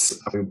mean,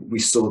 we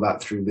saw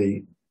that through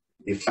the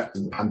effect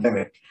of the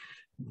pandemic.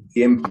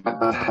 The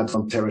impact that had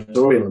on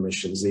territorial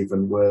emissions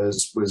even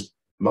was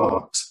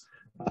marked.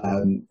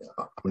 I mean,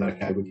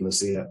 okay, we're going to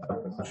see a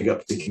big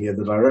uptick in the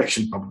other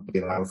direction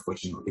probably now,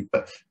 unfortunately,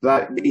 but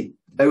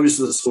those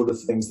are the sort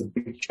of things, the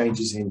big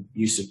changes in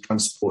use of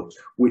transport,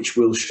 which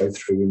will show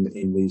through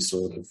in these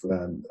sort of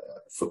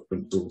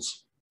footprint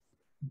tools.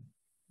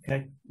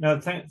 Okay, no,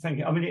 thank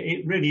you. I mean,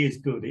 it really is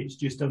good. It's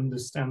just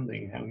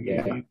understanding how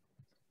you.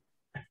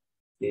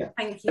 Yeah.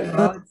 Thank you,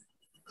 Rod.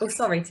 Oh,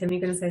 sorry, Tim,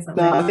 you're going to say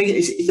something. No, I think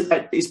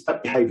it's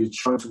about behaviour,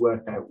 trying to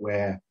work out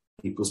where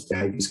people's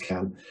behaviours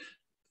can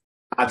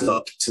add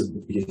up to the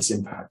biggest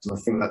impact. And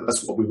I think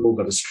that's what we've all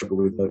got to struggle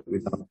with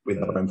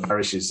our own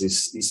parishes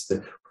is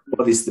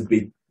what is the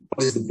big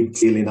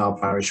deal in our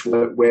parish?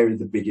 Where are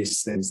the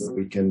biggest things that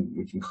we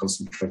can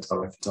concentrate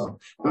our effort on?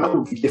 And that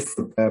will be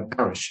different per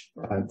parish.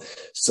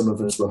 Some of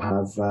us will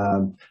have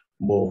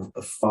more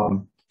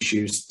farm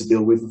issues to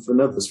deal with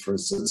than others. For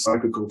instance,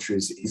 agriculture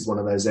is one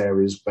of those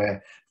areas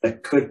where there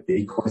could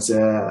be quite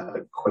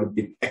a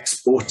big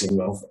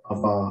exporting of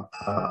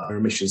our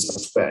emissions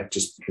elsewhere,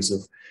 just because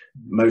of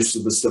most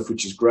of the stuff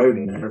which is grown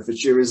in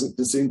Herefordshire isn't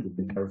consumed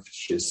within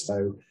Herefordshire.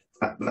 So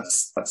that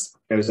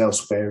goes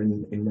elsewhere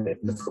in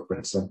the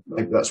footprint. So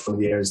maybe that's one of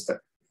the areas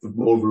that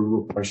more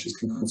rural parishes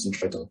can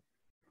concentrate on.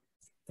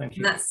 Thank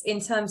you. And that's in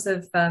terms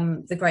of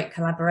the great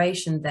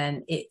collaboration.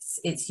 Then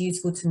it's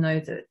useful to know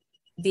that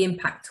the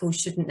impact tool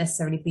shouldn't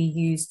necessarily be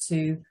used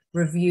to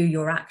review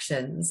your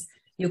actions.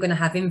 You're going to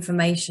have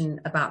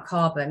information about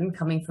carbon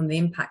coming from the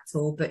impact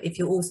tool, but if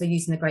you're also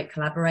using the great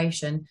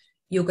collaboration,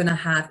 you're going to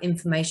have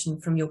information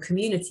from your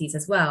communities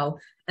as well.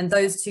 And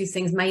those two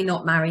things may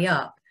not marry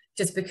up.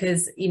 Just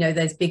because, you know,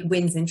 there's big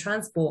wins in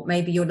transport,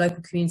 maybe your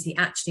local community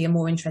actually are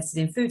more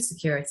interested in food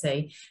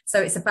security. So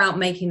it's about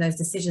making those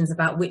decisions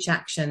about which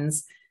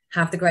actions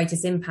have the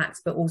greatest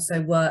impact, but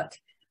also work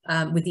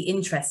with the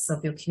interests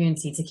of your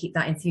community to keep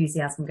that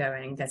enthusiasm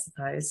going, I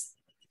suppose.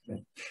 Yeah.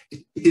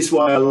 It is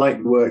why I like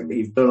the work that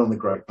you've done on the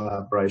great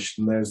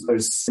collaboration. There's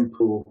those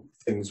simple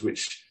things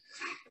which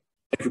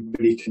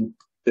everybody can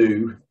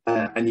do,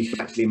 and you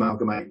can actually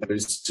amalgamate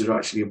those to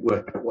actually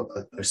work out what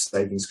those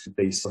savings could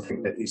be. So I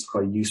think that it's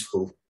quite a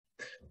useful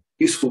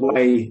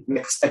way,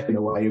 next step in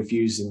a way of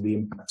using the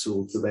impact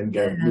tool to then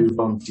move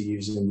on to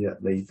using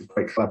the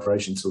great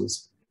collaboration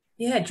tools.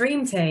 Yeah,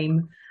 dream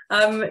team.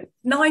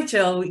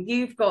 Nigel,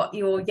 you've got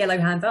your yellow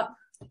hand up.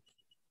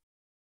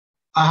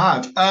 I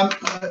have.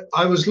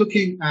 I was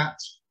looking at,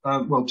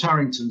 well,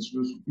 Tarrington's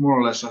was more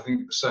or less, I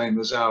think, the same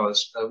as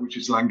ours, which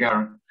is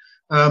Langaren.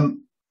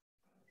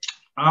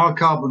 Our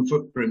carbon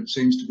footprint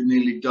seems to be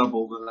nearly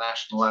double the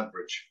national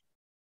average.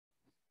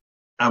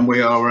 And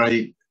we are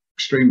a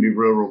extremely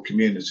rural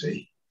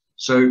community.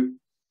 So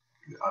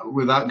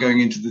without going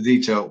into the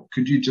detail,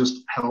 could you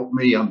just help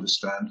me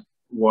understand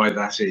why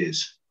that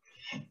is?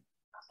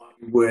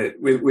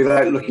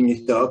 Without looking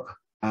it up,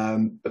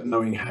 but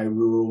knowing how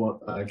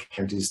rural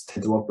counties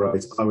tend to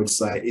operate, I would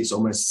say it's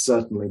almost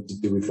certainly to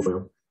do with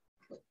oil.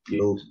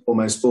 You'll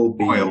almost all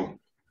be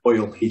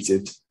oil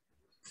heated.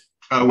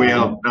 We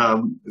are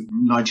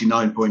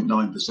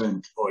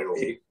 99.9% oil.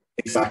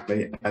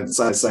 Exactly, and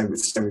so same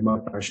with my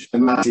parish,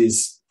 and that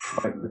is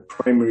the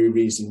primary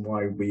reason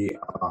why we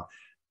are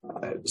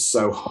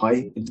so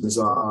high in terms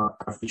of our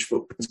average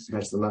footprint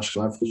compared to the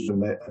national average,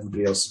 and that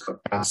everybody else has got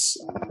gas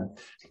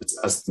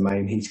as the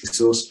main heating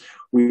source.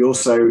 We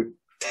also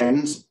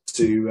tend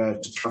to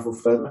travel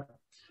further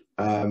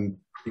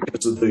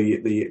because of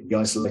the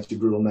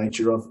isolated rural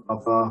nature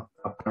of our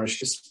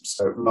parishes.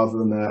 So rather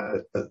than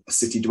a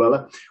city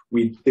dweller,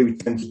 we do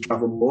tend to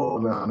travel more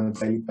on a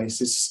daily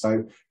basis.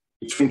 So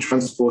between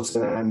transport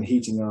and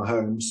heating our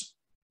homes,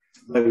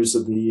 those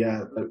are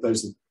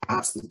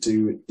perhaps the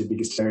two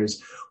biggest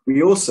areas.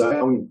 We've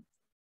also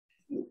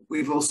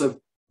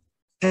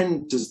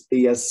tend to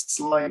be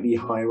slightly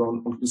higher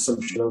on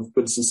consumption of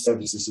goods and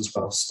services as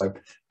well. So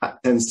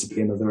that tends to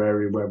be another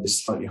area where we're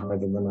slightly higher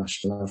than the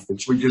national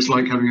average. We just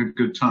like having a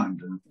good time,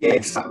 don't we? Yeah,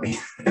 exactly.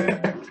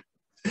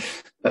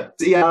 But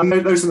yeah,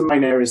 those are the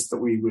main areas that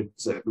we would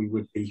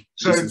be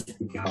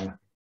higher.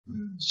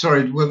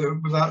 Sorry,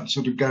 without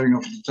sort of going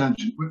off the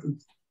tangent,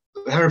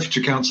 the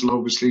Herefordshire Council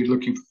obviously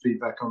looking for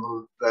feedback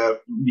on their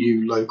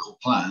new local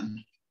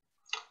plan.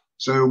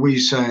 So are we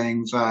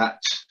saying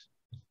that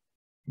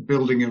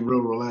building in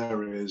rural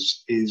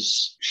areas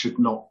should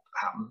not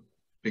happen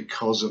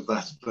because of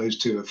those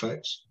two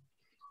effects?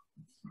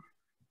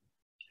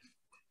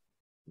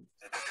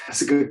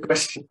 That's a good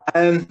question.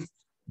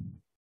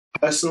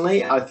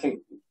 Personally, I think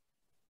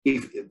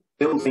if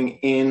building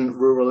in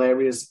rural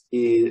areas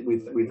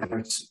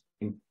without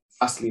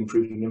vastly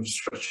improving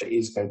infrastructure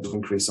is going to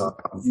increase our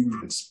carbon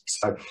footprints.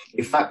 So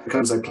if that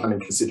becomes a planning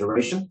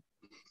consideration,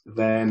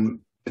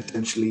 then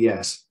potentially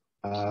yes.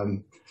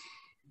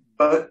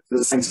 But at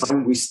the same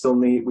time, we've still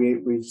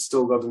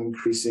got an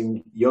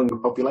increasing younger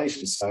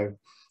population. So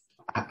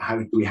how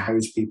do we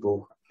house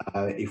people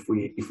if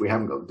we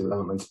haven't got the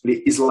development? But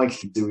it is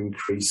likely to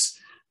increase.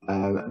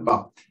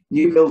 But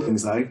new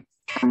buildings though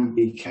can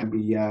be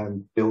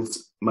built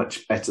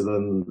much better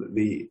than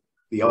the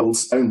old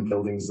stone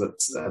buildings that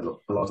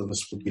a lot of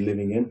us would be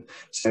living in.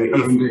 So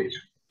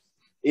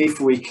if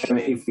we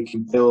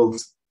can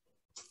build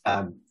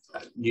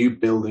new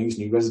buildings,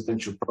 new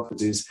residential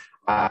properties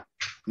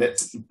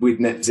with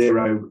net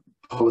zero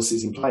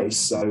policies in place,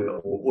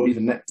 so or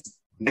even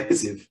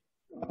negative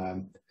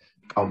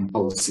carbon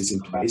policies in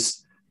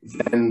place,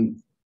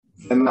 then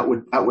that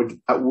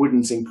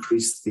wouldn't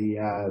increase the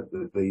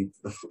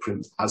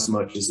footprint as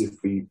much as if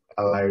we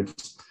allowed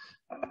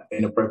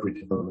inappropriate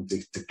development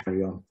to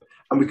carry on.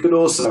 And we could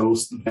also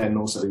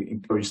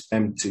encourage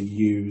them to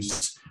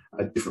use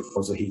different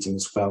forms of heating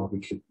as well. We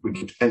could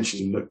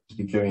potentially look to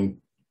be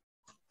doing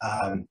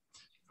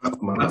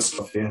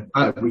stuff here.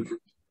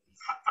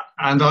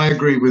 And I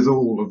agree with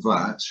all of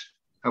that.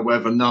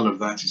 However, none of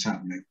that is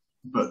happening.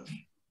 But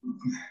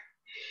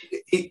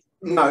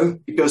no,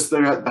 because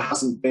there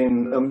hasn't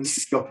been. This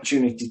is the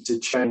opportunity to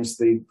change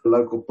the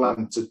local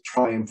plan to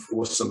try and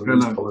force some of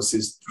these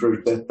policies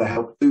through to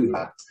help do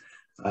that.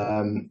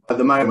 At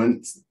the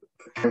moment,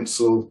 the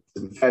council,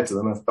 to be fair to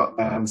them, have got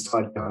their hands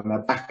tied behind their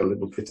back a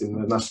little bit in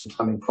the national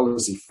planning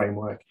policy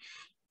framework.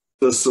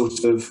 Does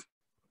sort of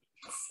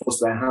force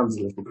their hands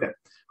a little bit.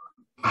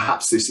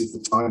 Perhaps this is the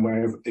time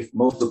where, if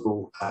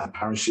multiple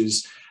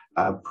parishes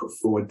put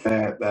forward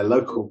their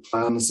local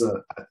plans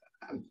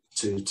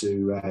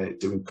to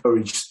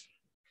encourage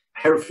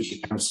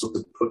Herefordshire Council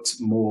to put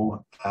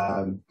more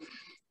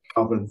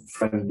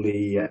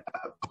carbon-friendly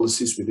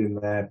policies within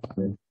their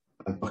planning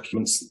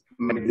documents,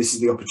 maybe this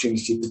is the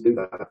opportunity to do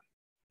that.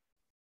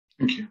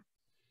 Thank you.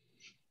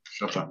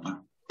 Shut up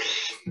now.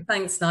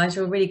 Thanks,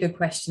 Nigel. Really good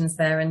questions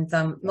there, and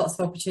lots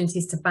of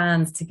opportunities to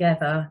band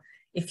together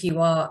if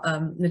you are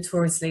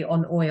notoriously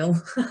on oil,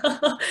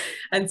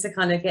 and to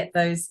kind of get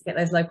those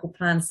local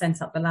plans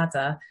sent up the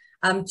ladder.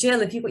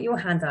 Jill, have you got your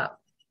hand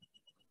up?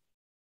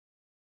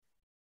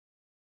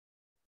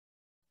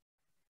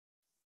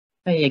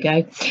 There you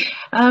go.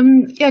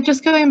 Yeah,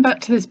 just going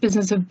back to this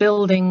business of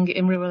building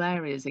in rural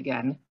areas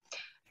again.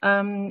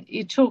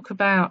 You talk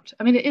about,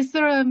 I mean, is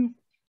there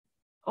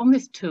on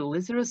this tool,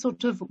 is there a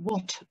sort of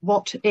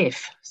what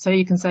if? So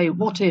you can say,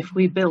 what if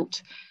we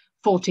built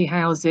 40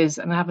 houses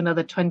and have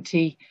another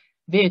 20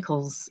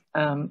 vehicles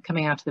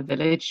coming out of the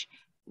village?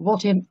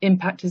 What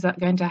impact is that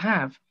going to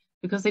have?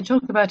 Because they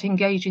talk about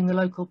engaging the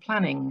local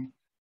planning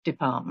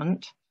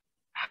department.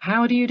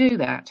 How do you do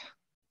that?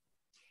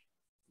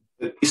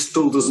 This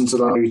tool doesn't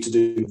allow you to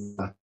do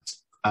that.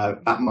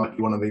 That might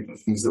be one of the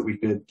things that we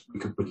could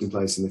put in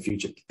place in the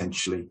future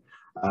potentially.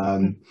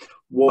 All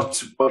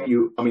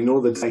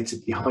the data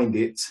behind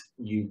it,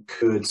 you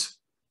could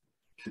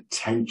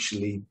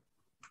potentially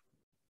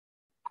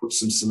put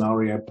some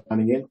scenario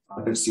planning in.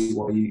 I don't see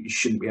why you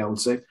shouldn't be able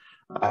to.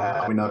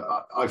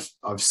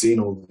 I've seen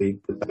all the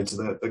data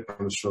that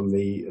comes from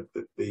the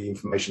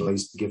information I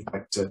used to give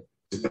back to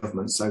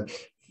government. So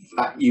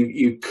that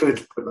you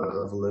could put that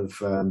level of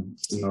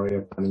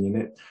scenario planning in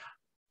it.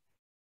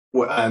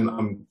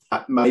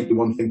 That may be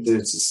one thing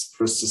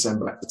for us to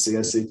send back to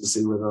CSC to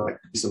see whether that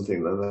could be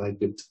something that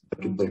they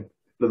could do.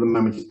 But at the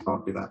moment, it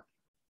can't be that.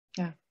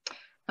 Yeah,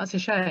 that's a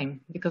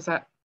shame, because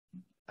I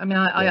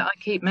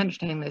keep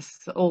mentioning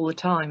this all the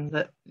time,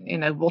 that, you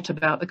know, what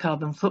about the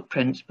carbon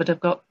footprint? But I've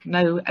got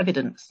no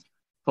evidence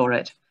for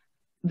it.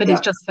 But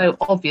it's just so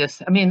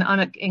obvious. I mean,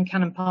 I'm in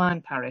Cannon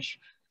Pine parish,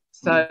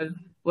 so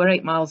we're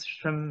 8 miles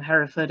from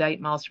Hereford, 8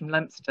 miles from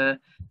Leominster.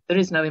 There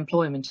is no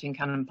employment in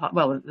Cannon Pine.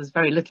 Well, there's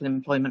very little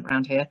employment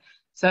around here.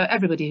 So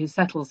everybody who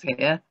settles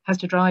here has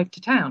to drive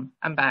to town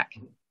and back,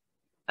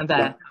 and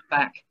there,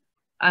 back.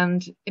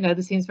 And, you know,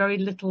 there seems very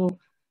little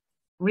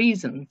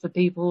reason for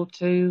people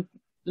to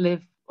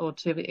live or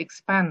to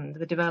expand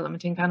the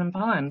development in Cannon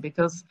Pine,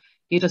 because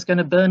you're just going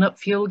to burn up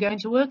fuel going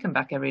to work and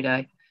back every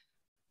day.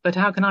 But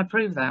how can I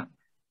prove that?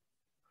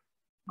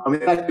 I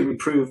mean, that could be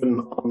proven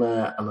on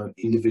an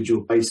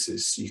individual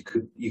basis. You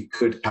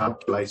could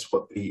calculate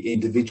what the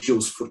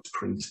individual's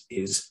footprint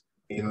is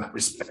in that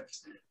respect,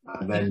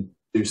 and then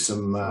do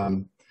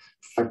some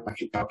fact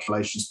packet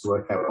calculations to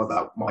work out what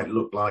that might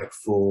look like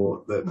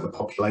for the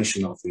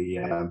population of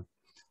the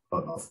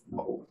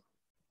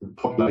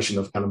population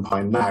of Cannon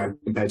Pine now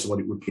compared to what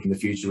it would be in the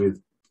future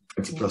with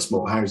 20 plus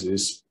more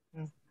houses.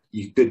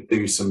 You could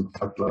do some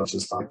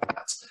calculations like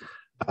that.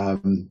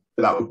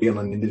 But that would be on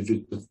an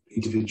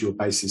individual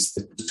basis.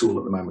 The tool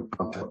at the moment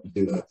can't help you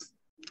do that.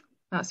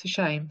 That's a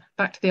shame.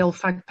 Back to the old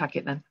fag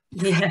packet then.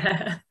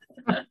 Yeah.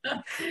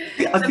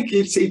 I think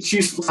it's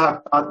useful to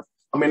have.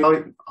 I mean,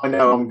 I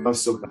know I'm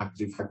still going to have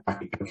to do fag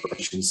packet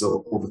calculations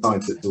all the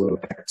time to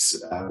work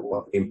out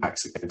what the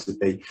impacts are going to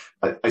be.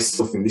 I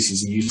still think this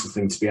is a useful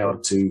thing to be able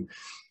to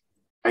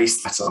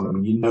base that on. I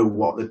mean, you know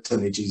what the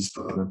tonnage is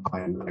for Cannon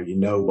Pine now, you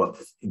know what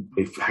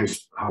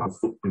how the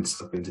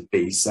footprints are going to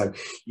be. So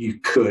you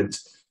could,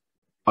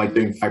 by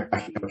doing fag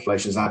packet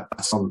calculations, add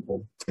that on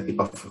or take it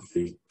off of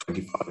the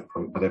 25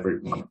 point, whatever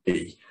it might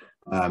be,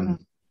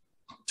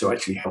 to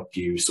actually help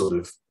you sort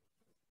of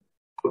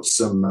put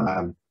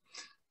some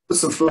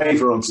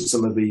flavour onto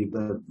some of the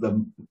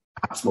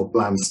perhaps more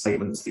bland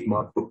statements that you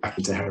might put back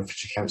into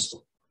Herefordshire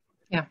Council.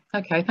 Yeah,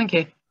 okay, thank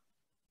you.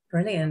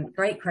 Brilliant,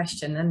 great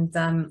question.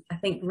 And I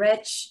think,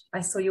 Reg,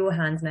 I saw your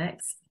hand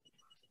next.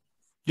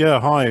 Yeah,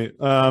 hi.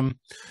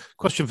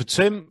 Question for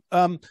Tim.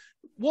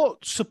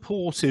 What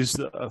support is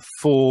there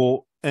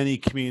for any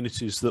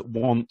communities that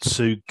want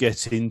to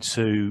get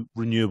into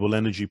renewable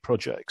energy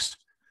projects?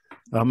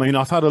 I mean,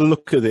 I've had a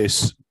look at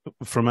this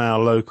from our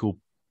local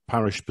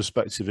parish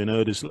perspective in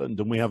Erdisland,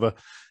 and we have a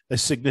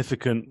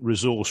significant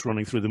resource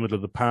running through the middle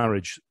of the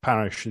parish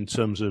in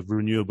terms of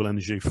renewable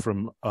energy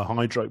from a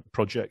hydro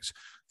project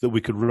that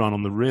we could run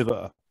on the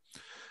river.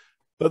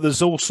 But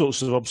there's all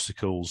sorts of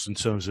obstacles in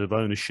terms of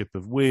ownership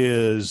of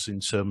weirs, in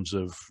terms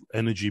of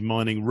energy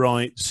mining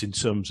rights, in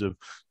terms of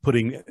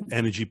putting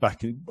energy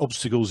back in,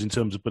 obstacles in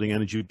terms of putting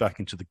energy back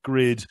into the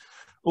grid,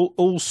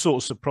 all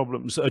sorts of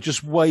problems that are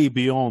just way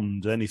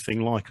beyond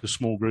anything like a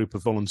small group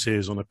of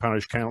volunteers on a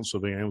parish council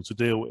being able to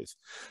deal with.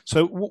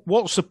 So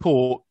what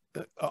support,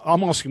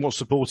 I'm asking what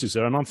support is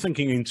there, and I'm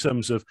thinking in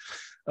terms of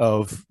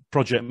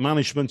project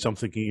management, I'm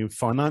thinking in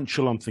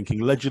financial, I'm thinking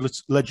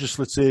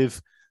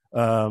legislative,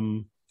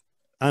 and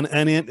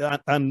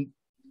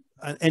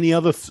any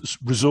other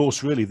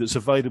resource really that's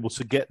available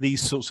to get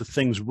these sorts of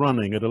things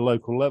running at a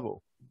local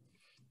level.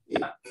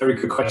 Yeah, very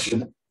good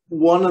question.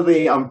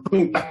 I'm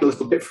coming back a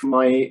little bit from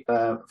my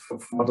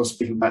from what I'm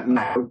speaking about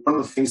now. One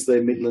of the things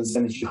the Midlands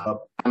Energy Hub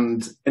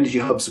and energy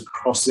hubs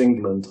across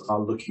England are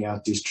looking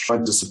at is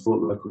trying to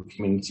support local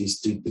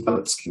communities to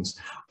develop schemes.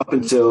 Up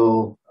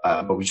until,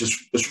 but we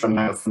just ran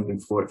out of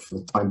funding for it for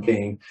the time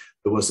being.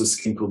 There was a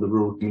scheme called the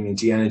Rural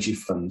Community Energy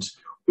Fund,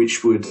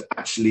 which would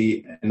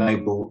actually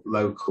enable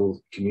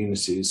local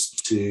communities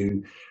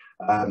to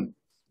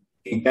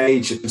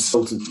engage a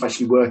consultant to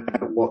actually work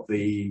out what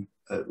the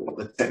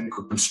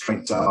technical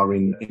constraints are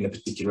in a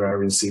particular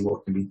area and see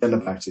what can be done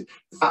about it.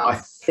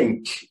 I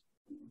think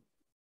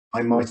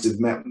I might have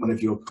met one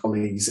of your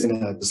colleagues in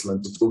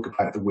Erdisland to talk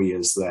about the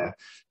weirs there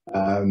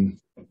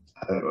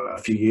a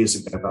few years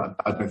ago, but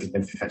I don't think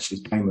anything actually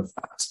came of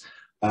that.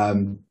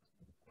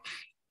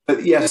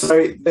 But yeah,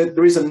 so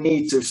there is a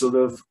need to sort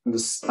of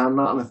understand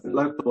that, and I think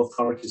local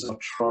authorities are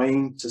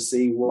trying to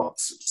see what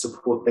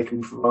support they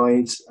can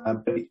provide,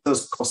 but it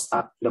does cost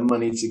that bit of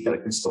money to get a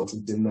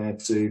consultant in there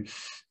to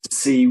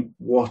see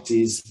what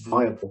is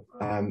viable.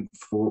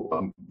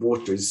 For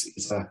water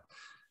is a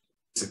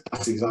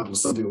classic example of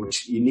something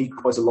which you need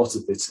quite a lot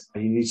of it,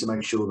 and you need to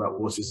make sure that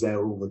water is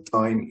there all the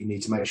time. You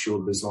need to make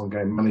sure there's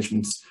ongoing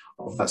management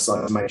of that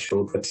site to make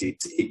sure that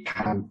it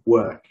can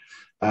work.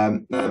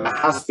 That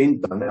has been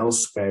done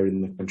elsewhere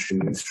in the country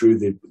through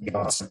the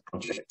RSEC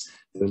project.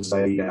 There's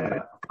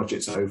a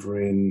project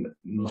over in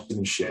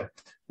Nottinghamshire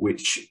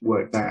which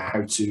worked out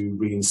how to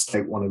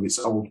reinstate one of its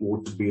old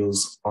water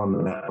wheels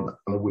on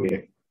a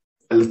weir,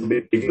 a little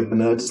bit bigger than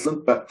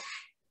Erdisland, but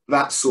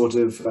that sort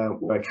of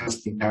work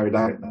has been carried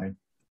out now.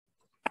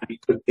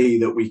 It could be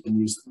that we can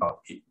use,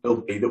 it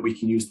will be that we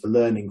can use the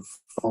learning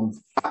from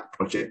that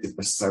project if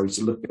necessary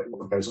to look at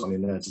what goes on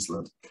in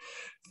Erdisland.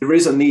 There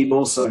is a need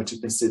also to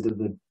consider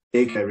the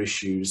bigger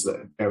issues that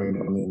are going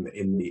on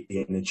in the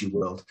energy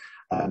world.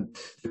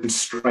 The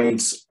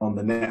constraints on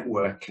the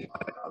network,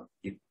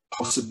 you're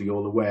possibly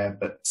all aware,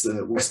 but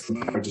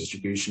Western Power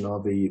Distribution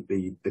are the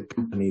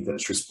company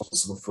that's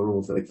responsible for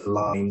all the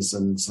lines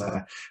and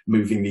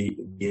moving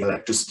the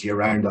electricity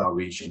around our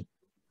region.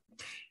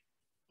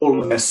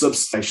 All of their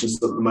substations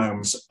at the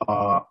moment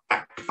are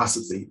at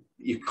capacity.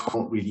 You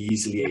can't really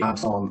easily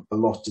add on a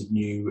lot of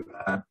new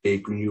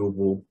big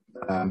renewable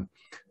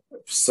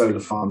solar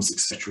farms,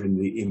 etc.,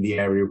 in the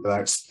area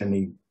without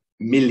spending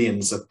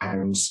millions of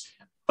pounds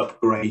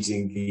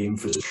upgrading the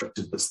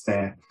infrastructure that's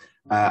there.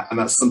 And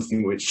that's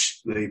something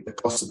which the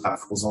cost of that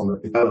falls on the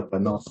developer,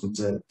 not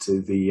onto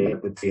the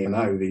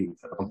DNO,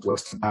 onto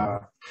Western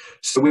Power.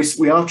 So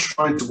we are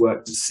trying to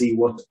work to see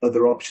what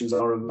other options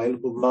are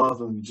available,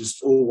 rather than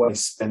just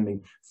always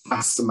spending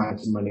vast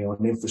amounts of money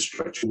on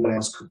infrastructure. What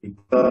else could be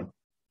done?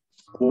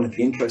 One of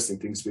the interesting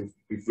things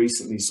we've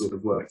recently sort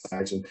of worked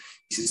out, and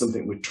this is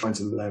something we're trying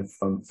to learn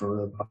from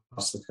other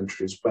parts of the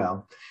country as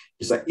well,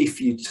 is that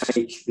if you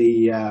take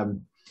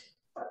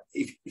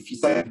if you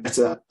take a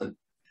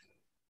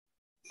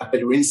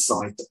better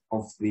insight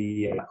of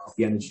the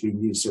energy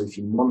being used, so if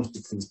you monitor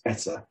things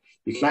better,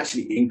 you can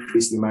actually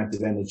increase the amount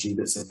of energy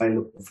that's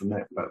available from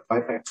that by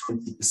about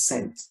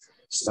 20%.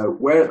 So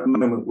where at the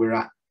moment we're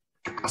at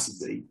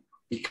capacity,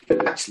 we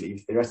could actually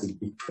theoretically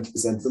be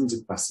 20% under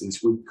capacity,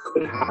 so we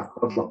could have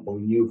quite a lot more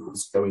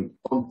renewables going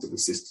onto the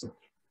system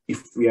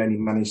if we only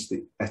managed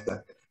it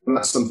better. And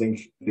that's something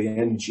the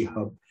Energy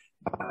Hub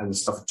and the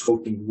stuff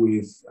talking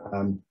with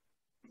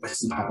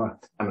Western Power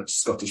and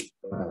Scottish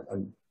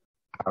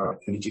Power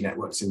Energy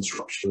Networks in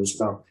Shropshire as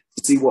well,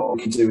 to see what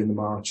we can do in the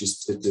marches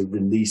to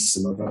release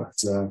some of that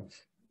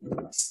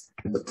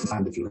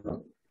plan, if you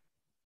like.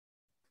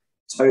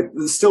 So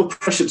there's still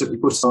pressure to be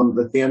put on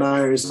the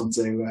DNOs,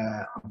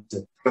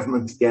 onto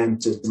government again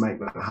to make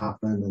that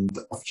happen, and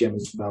Ofgem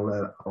as well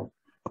are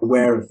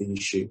aware of the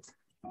issue.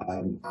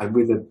 And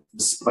with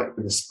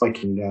the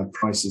spiking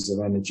prices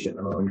of energy at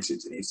the moment,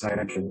 it's only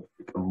going to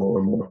become more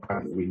and more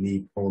apparent that we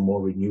need more and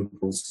more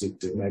renewables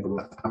to enable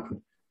that to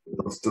happen. In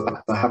order for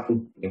that to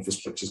happen, the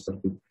infrastructure is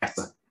going to be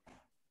better.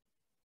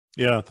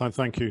 Yeah,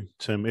 thank you,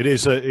 Tim.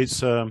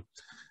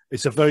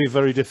 It's a very,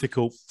 very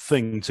difficult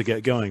thing to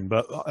get going,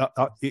 but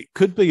it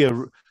could be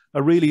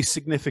a really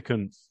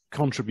significant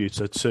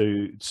contributor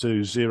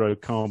to zero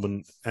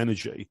carbon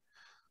energy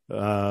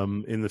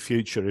in the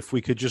future if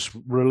we could just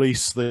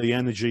release the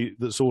energy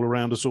that's all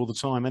around us all the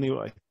time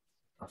anyway.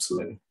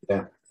 Absolutely,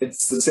 yeah.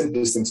 It's the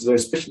simplest thing to do,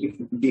 especially if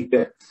we can keep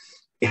it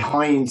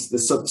behind the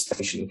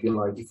substation, if you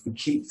like. If we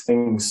keep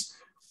things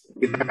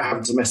without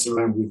having to mess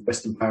around with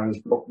Western Power's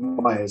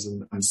wires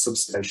and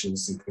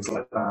substations and things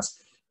like that,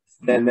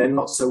 then they're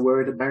not so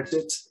worried about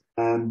it.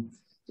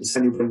 It's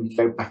only when you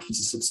go back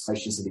into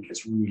substations that it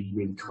gets really,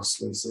 really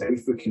costly. So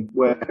if we can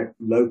work out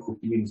local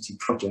community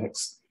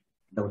projects,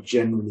 they'll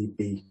generally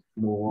be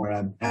more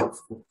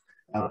helpful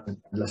and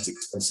less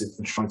expensive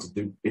than trying to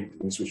do big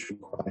things which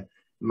require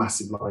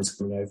massive lines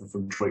coming over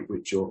from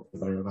Droitwich or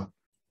wherever.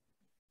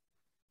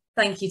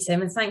 Thank you,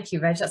 Tim, and thank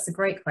you, Reg. That's a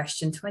great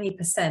question.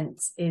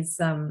 20% is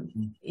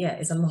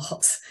a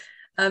lot.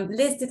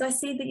 Liz, did I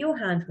see that your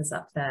hand was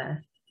up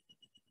there?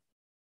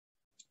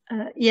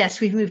 Yes,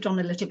 we've moved on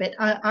a little bit.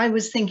 I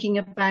was thinking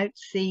about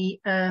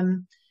the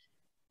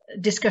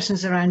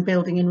discussions around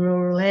building in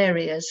rural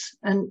areas,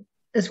 and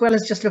as well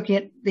as just looking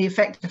at the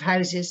effect of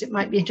houses, it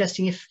might be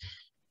interesting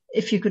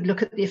if you could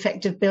look at the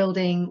effect of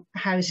building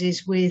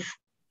houses with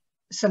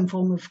some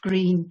form of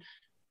green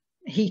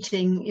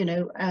heating,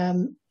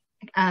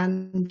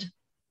 and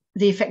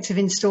the effects of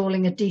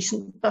installing a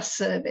decent bus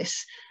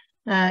service.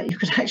 You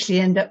could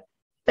actually end up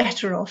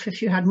better off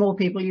if you had more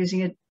people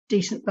using a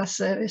decent bus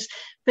service.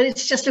 But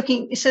it's just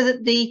looking so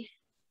that the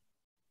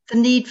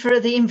need for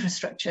the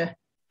infrastructure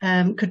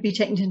could be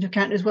taken into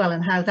account as well,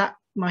 and how that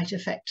might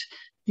affect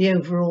the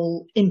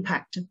overall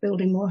impact of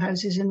building more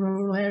houses in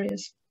rural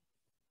areas.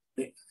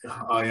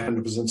 I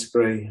 100%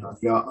 agree. I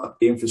think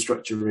the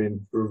infrastructure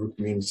in rural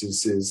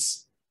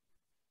communities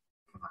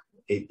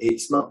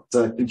it's not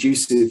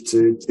conducive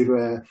to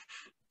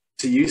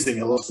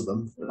using a lot of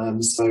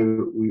them.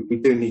 So we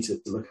do need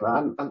to look at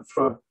that. And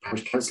from a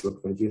parish council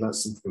point of view,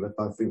 that's something that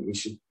I think we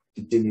should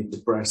continue to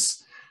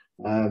press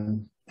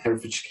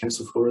Herefordshire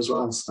Council for as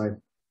well. So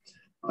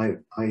I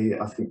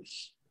think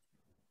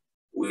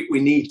we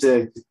need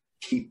to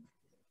keep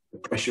the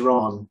pressure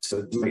on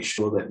to make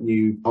sure that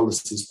new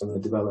policies, when they're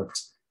developed,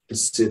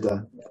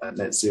 consider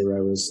net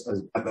zero as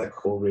at their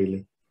core,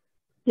 really.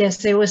 Yes,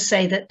 they always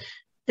say that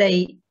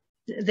they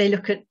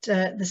look at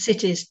the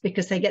cities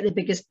because they get the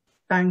biggest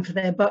bang for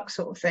their buck,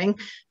 sort of thing,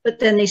 but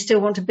then they still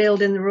want to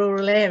build in the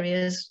rural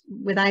areas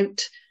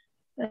without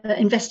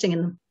investing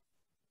in them.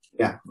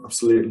 Yeah,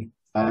 absolutely.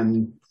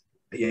 And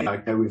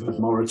okay, we've had a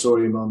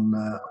moratorium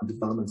on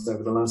developments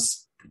over the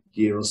last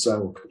year or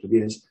so, or couple of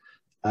years,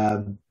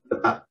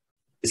 but that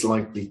is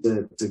likely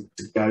to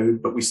go,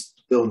 but we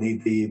still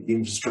need the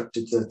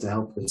infrastructure to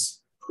help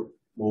us put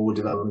more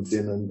development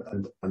in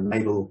and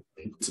enable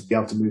people to be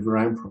able to move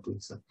around properly.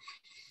 So.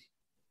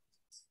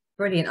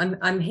 Brilliant.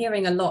 I'm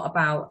hearing a lot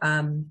about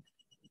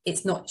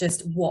it's not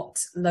just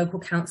what local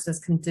councillors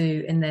can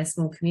do in their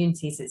small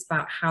communities, it's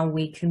about how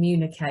we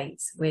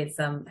communicate with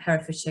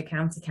Herefordshire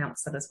County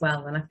Council as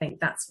well. And I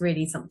think that's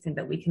really something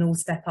that we can all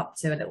step up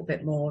to a little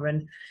bit more.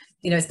 And,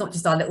 it's not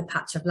just our little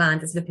patch of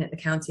land, it's looking at the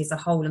county as a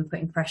whole and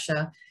putting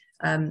pressure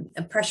and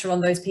pressure on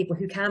those people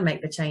who can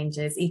make the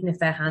changes, even if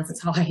their hands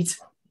are tied.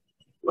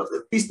 Well,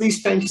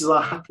 these changes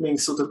are happening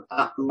sort of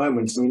at the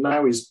moment. I mean,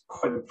 now is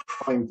quite a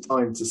prime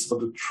time to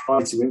sort of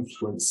try to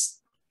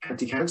influence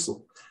county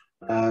council.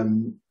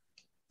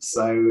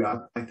 So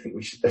I think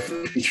we should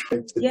definitely be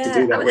trying to do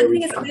that. And the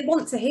thing is, they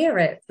want to hear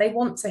it. They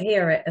want to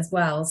hear it as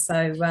well.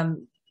 So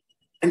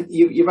and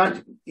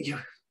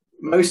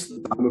most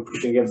of the time we're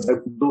pushing against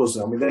open doors.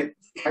 I mean, the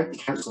county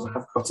council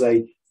have got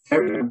a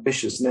very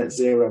ambitious net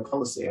zero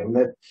policy. I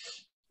mean,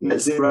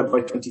 net zero by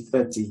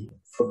 2030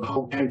 for the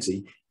whole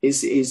county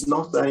is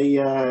not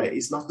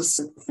a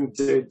simple thing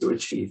to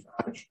achieve.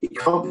 It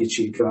can't be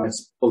achieved without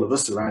all of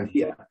us around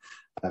here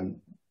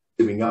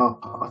doing our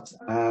part,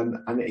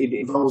 and it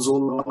involves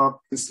all of our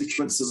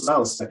constituents as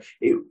well. So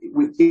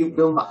it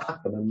will not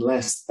happen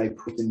unless they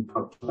put in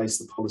place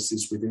the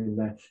policies within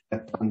their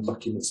plan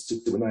documents to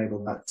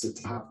enable that to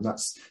happen.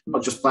 That's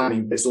not just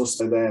planning, but it's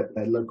also their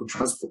local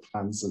transport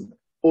plans and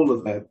all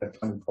of their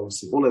planning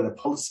policy. All of their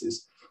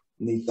policies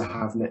need to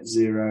have net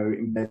zero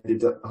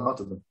embedded at the heart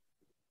of them.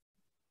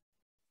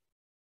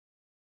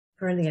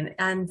 Brilliant.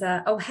 And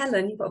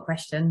Helen, you've got a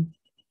question.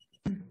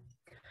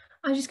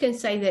 I was just going to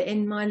say that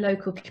in my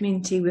local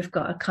community, we've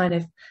got a kind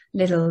of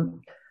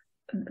little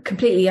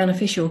completely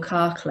unofficial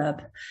car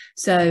club.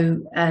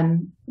 So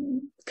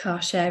car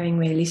sharing,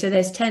 really. So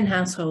there's 10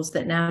 households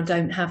that now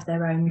don't have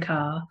their own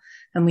car.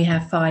 and we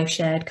have 5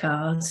 shared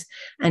cars,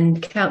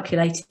 and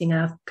calculating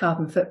our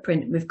carbon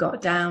footprint, we've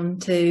got down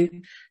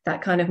to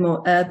that kind of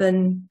more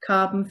urban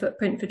carbon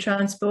footprint for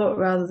transport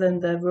rather than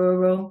the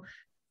rural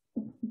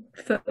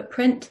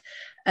footprint.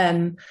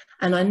 And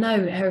I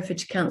know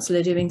Herefordshire Council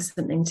are doing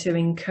something to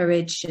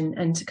encourage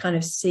and to kind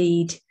of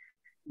seed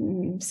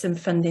some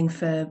funding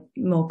for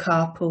more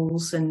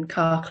carpools and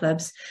car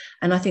clubs,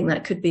 and I think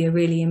that could be a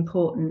really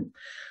important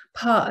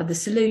part of the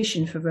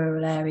solution for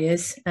rural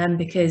areas,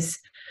 because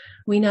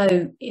we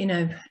know,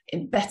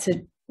 better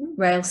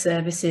rail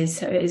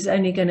services is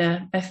only going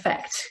to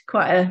affect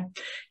quite a,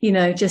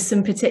 just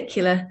a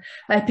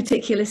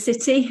particular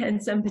city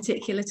and some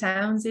particular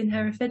towns in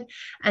Hereford,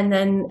 and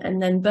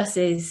then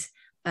buses.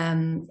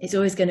 It's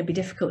always going to be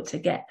difficult to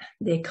get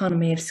the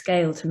economy of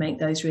scale to make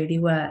those really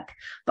work.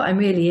 But I'm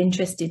really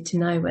interested to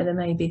know whether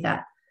maybe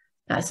that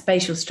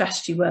spatial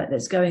strategy work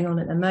that's going on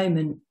at the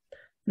moment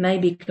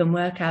maybe can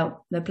work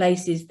out the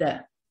places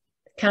that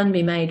can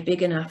be made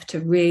big enough to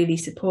really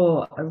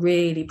support a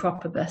really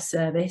proper bus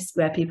service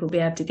where people will be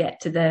able to get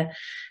to the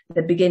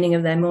beginning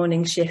of their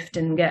morning shift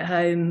and get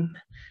home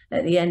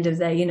at the end of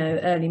their,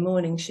 early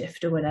morning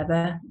shift or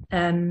whatever.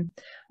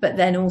 But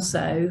then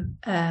also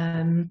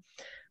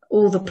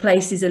all the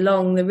places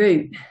along the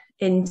route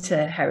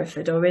into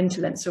Hereford or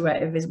into Leinster or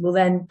wherever it is will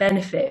then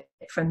benefit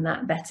from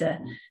that better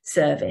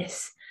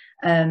service.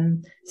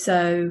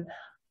 So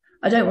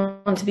I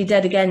don't want to be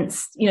dead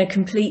against,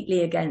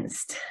 completely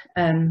against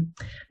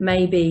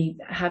maybe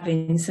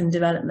having some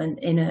development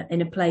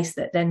in a place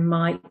that then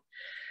might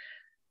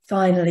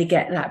finally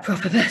get that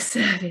proper bus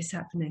service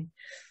happening.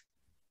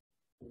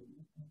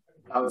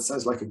 Oh, that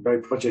sounds like a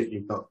great project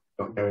you've got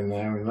going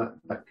there, and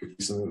that could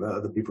be something that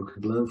other people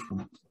could learn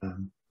from.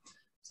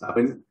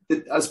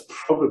 That's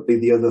probably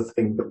the other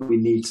thing that we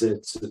need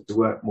to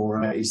work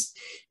more at is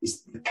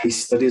the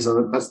case studies.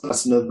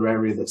 That's another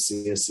area that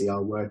CSC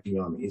are working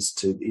on, is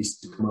to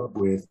come up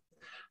with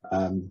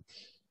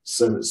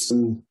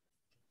some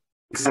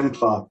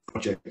exemplar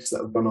projects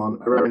that have gone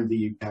on around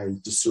the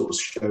UK to sort of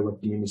show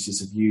what communities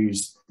have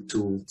used the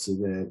tool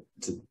to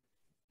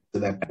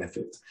their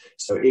benefit.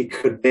 So it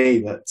could be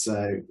that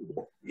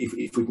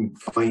if we can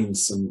find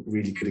some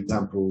really good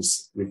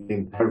examples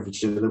within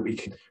Herefordshire, that we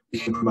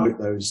can promote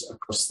those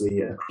across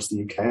the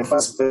UK, and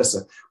vice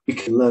versa. We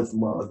can learn from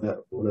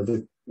what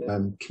other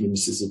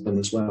communities have done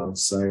as well.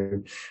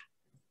 So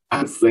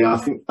hopefully, I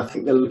think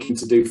they're looking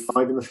to do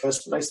 5 in the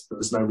first place, but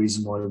there's no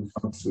reason why we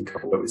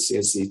can't work with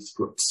CSC to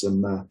put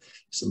some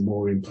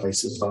more in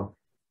place as well.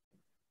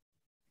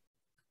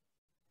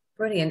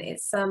 Brilliant.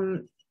 It's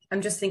I'm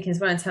just thinking as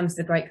well in terms of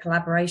the great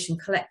collaboration,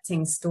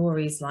 collecting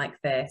stories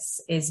like this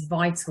is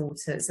vital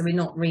so we're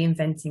not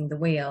reinventing the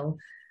wheel.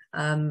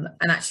 And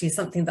actually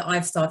something that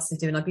I've started to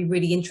do, and I'd be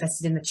really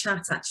interested in the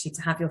chat actually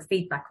to have your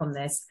feedback on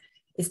this,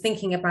 is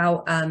thinking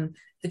about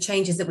the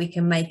changes that we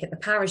can make at the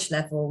parish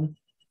level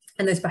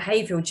and those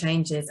behavioural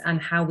changes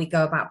and how we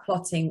go about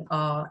plotting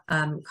our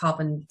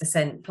carbon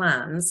descent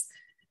plans.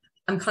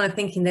 I'm kind of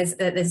thinking there's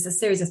a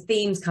series of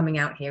themes coming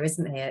out here,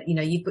 isn't there?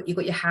 You've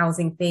got your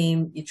housing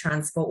theme, your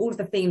transport, all of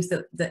the themes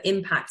that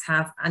impact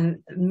have and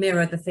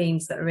mirror the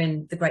themes that are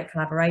in the great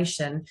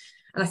collaboration.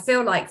 And I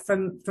feel like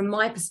from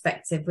my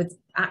perspective, with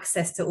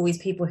access to all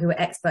these people who are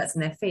experts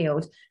in their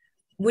field,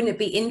 wouldn't it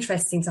be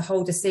interesting to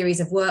hold a series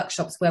of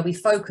workshops where we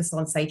focus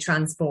on, say,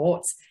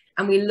 transport,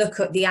 and we look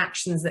at the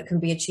actions that can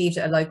be achieved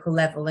at a local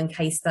level and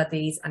case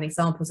studies and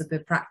examples of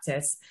good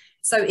practice?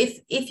 So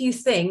if you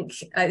think,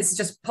 this has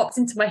just popped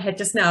into my head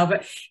just now,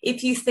 but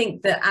if you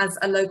think that as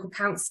a local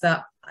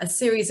councillor, a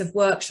series of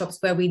workshops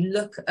where we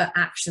look at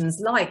actions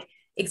like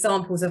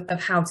examples of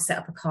how to set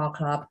up a car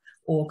club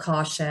or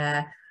car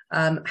share,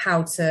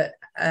 how to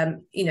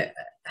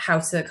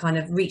kind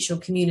of reach your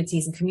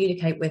communities and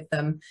communicate with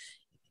them.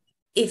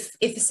 If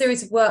a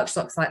series of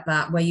workshops like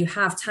that, where you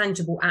have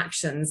tangible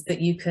actions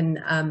that you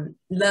can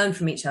learn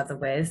from each other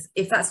with,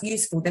 if that's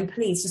useful, then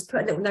please just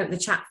put a little note in the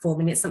chat form,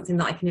 and it's something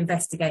that I can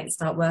investigate and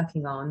start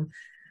working on.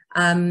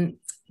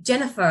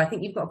 Jennifer, I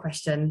think you've got a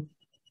question.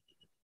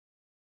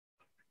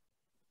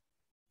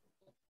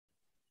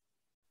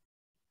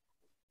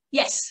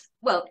 Yes.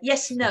 Well,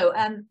 yes, no.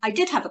 I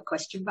did have a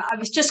question, but I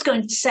was just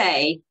going to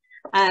say,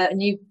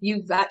 and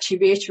you've actually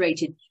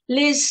reiterated,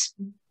 Liz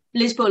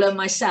Bull and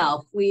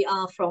myself, we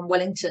are from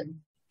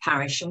Wellington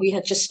Parish, and we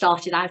had just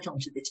started out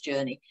onto this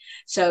journey.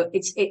 So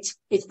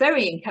it's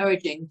very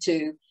encouraging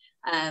to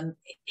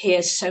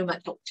hear so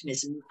much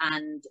optimism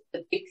and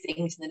the big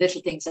things and the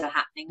little things that are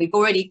happening. We've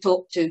already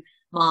talked to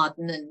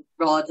Marden and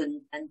Rod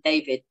and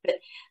David, but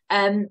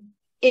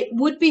it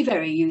would be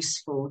very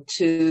useful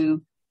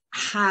to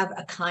have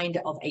a kind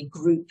of a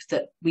group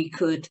that we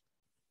could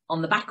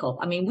on the back of.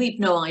 I mean, we've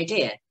no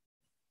idea.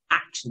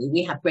 Actually,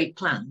 we have great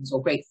plans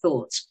or great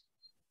thoughts,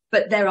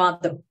 but there are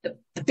the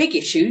big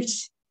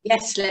issues.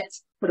 Yes,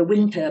 let's put a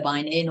wind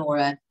turbine in,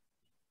 or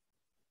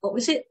what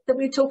was it that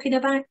we were talking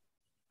about,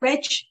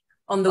 Reg?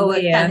 On the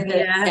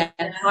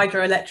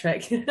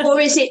hydroelectric. Or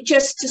is it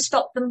just to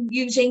stop them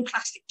using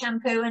plastic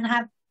shampoo and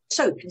have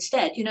soap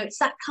instead. You know, it's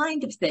that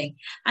kind of thing.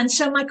 And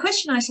so my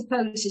question, I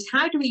suppose, is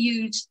how do we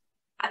use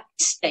at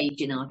this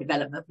stage in our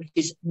development, which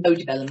is no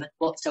development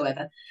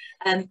whatsoever,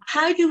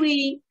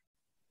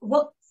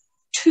 what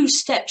 2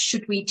 steps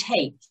should we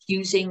take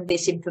using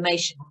this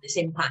information on this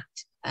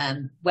impact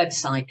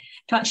website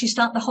to actually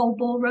start the whole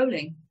ball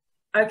rolling?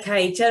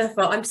 Okay,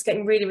 Jennifer, I'm just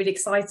getting really, really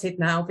excited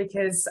now,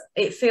 because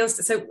it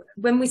feels so.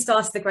 When we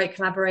started the Great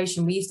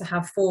Collaboration, we used to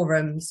have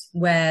forums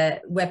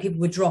where people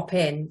would drop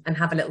in and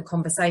have a little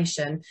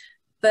conversation.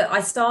 But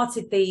I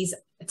started these,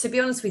 to be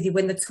honest with you,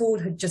 when the tool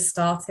had just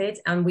started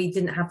and we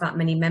didn't have that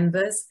many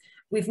members.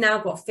 We've now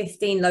got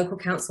 15 local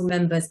council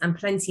members and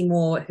plenty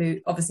more who,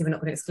 obviously we're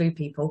not going to exclude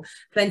people,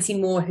 plenty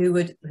more who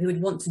would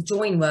want to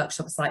join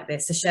workshops like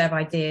this to share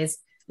ideas.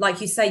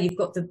 Like you say, you've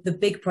got the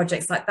big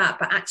projects like that,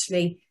 but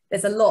actually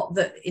there's a lot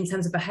that in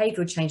terms of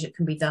behavioural change that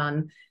can be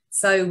done.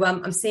 So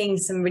I'm seeing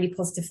some really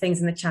positive things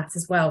in the chat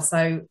as well.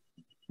 So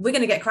we're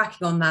going to get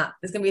cracking on that.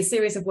 There's going to be a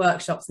series of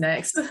workshops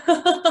next.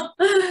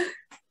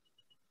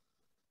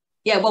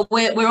 Yeah, well,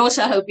 we're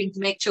also hoping to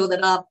make sure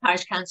that our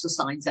parish council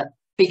signs up,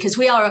 because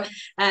we're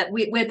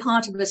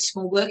part of a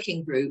small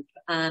working group,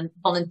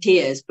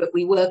 volunteers, but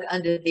we work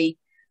under the,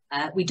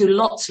 we do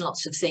lots and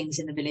lots of things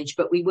in the village,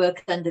 but we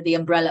work under the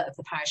umbrella of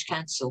the parish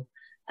council,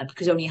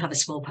 because we only have a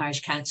small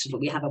parish council, but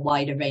we have a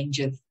wider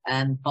range of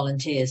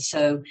volunteers.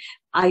 So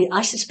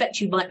I suspect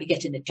you might be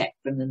getting a check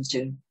from them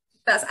soon.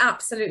 That's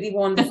absolutely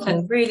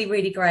wonderful. Really,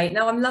 really great.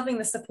 No, I'm loving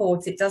the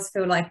support. It does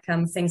feel like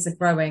things are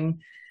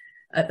growing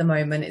at the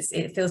moment.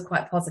 It feels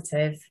quite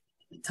positive.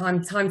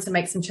 Time to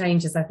make some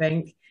changes, I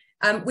think.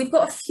 We've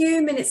got a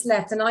few minutes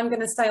left, and I'm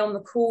going to stay on the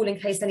call in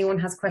case anyone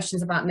has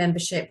questions about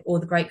membership or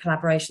the Great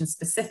Collaboration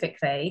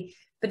specifically.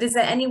 But is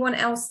there anyone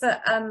else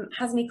that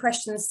has any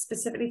questions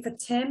specifically for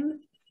Tim?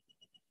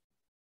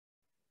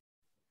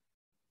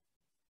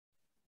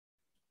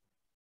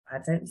 I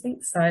don't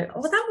think so.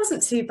 Oh, well, that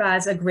wasn't too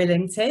bad a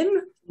grilling,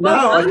 Tim.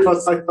 Well, I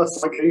thought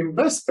I could even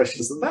better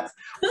questions than that.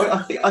 But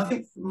I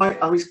think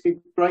it's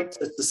been great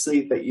to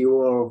see that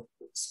you are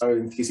so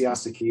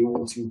enthusiastic. You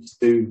wanting to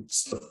do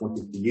stuff,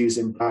 wanting to use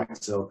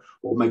impact, or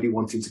maybe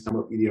wanting to come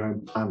up with your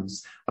own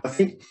plans. I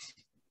think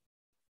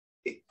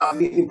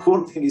the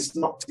important thing is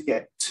not to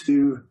get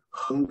too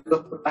hung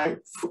up about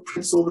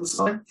footprints all the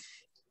time.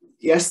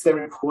 Yes,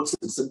 they're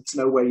important to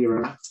know where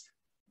you're at.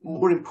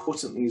 More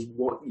importantly is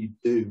what you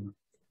do.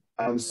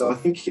 So I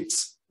think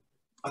it's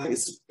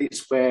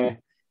where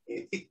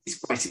it's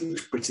great. It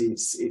looks pretty.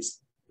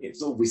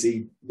 It's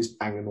obviously this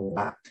bang and all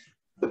that.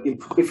 But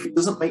if it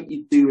doesn't make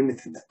you do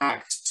anything to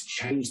act to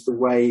change the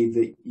way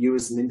that you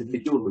as an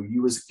individual or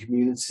you as a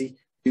community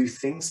do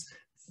things,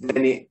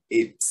 then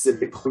it's a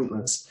bit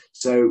pointless.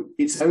 So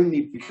it's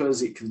only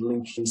because it can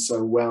link in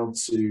so well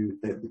to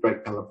the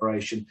Great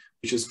Collaboration,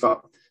 which has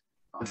got,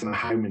 I don't know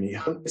how many,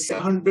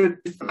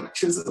 100 different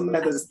actions, isn't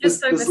there?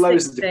 There's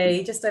loads 60, of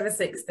different... just over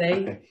 60.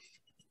 Okay.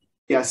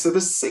 Yeah, so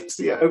there's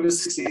over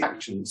 60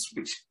 actions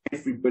which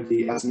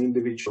everybody as an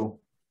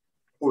individual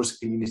or as a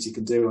community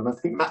can do. And I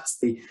think that's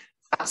the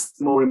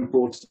more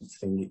important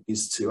thing,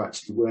 is to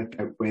actually work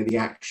out where the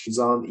actions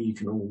are that you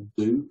can all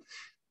do.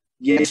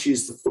 Yes,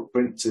 use the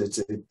footprint to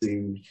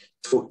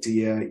talk to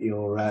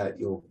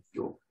your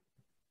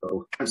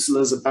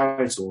councillors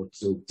about, or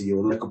to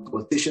your local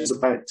politicians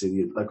about, to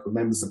your local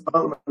members of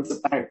parliament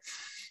about,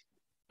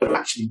 but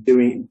actually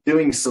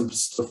doing some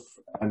stuff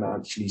and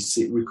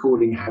actually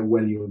recording how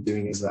well you're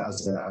doing as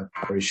a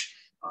parish.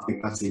 I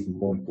think that's even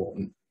more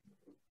important.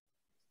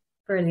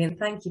 Brilliant,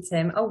 thank you,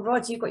 Tim. Oh,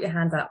 Rod, you've got your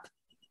hand up.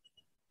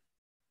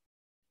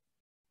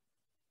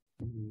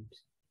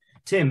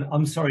 Tim,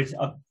 I'm sorry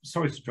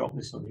to drop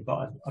this on you,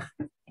 but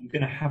I'm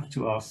going to have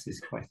to ask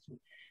this question.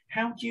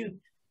 How do you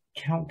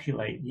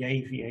calculate the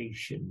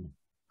aviation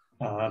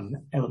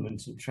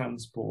element of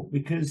transport?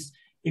 Because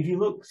if you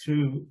look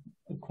through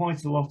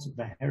quite a lot of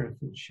the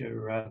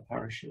Herefordshire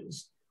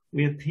parishes,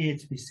 we appear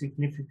to be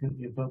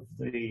significantly above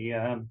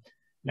the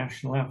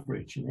national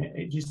average, and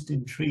it just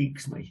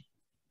intrigues me.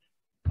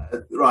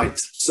 Right.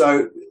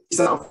 So is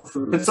that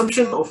for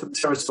consumption or for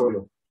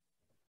territorial?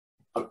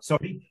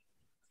 Sorry?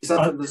 Is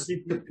that for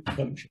the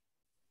consumption?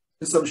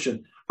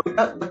 Consumption.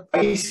 That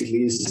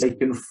basically is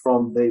taken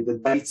from the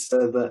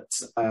data that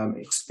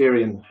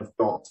Experian have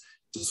got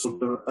to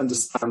sort of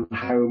understand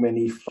how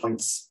many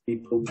flights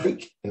people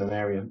take in an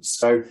area.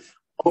 So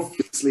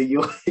obviously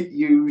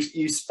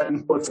you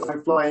spend more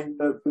time flying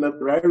than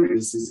other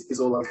areas is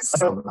all I can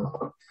say on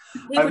that.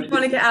 You would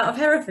want to get out of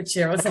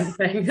Herefordshire or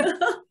something.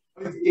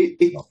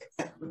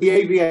 The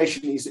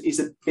aviation is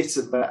a bit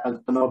of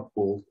an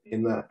oddball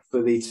in that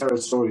for the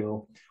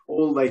territorial,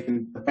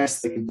 the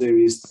best they can do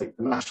is take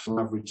the national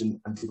average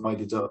and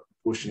divide it up,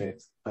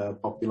 proportionate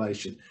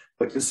population.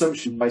 But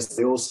consumption based,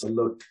 they also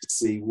look to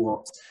see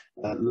what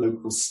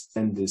local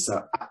spend is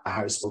at a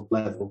household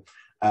level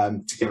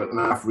to give it an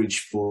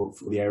average for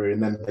the area,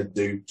 and then they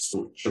do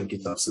sort of chunk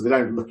it up. So they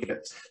don't look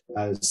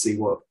at see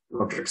what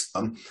Roderick's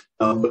done,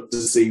 but to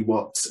see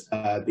what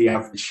the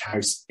average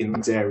house in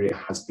that area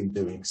has been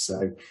doing.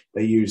 So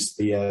they use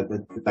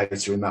the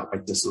data in that way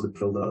to sort of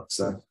build up.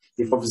 So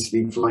you've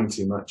obviously been flying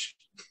too much.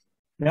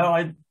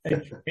 No,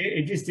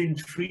 it just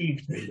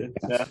intrigued me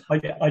that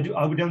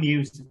I would only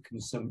use the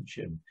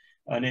consumption,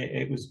 and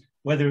it was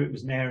whether it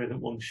was an area that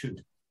one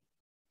should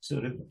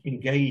sort of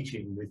engage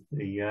in with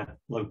the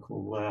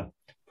local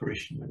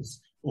parishioners,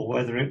 or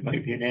whether it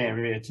might be an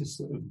area to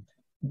sort of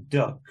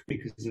duck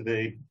because of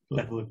the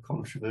level of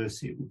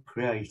controversy it would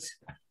create.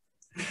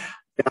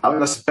 Yeah, I mean,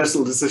 that's a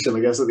personal decision,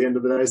 I guess, at the end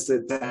of the day, as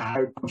to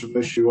how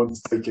controversial you want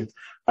to take it.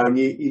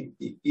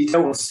 You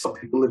don't want to stop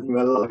people living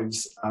their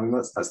lives. I mean,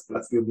 that's the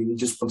other thing. You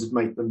just want to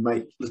make them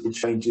make little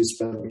changes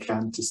where they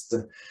can, just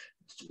to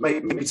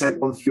maybe take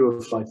one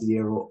fewer flight a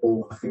year,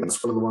 or I think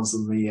that's one of the ones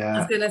on the. I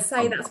was going to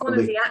say that's one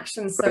of the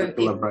actions. So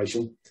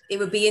collaboration. It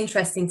would be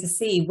interesting to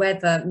see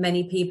whether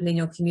many people in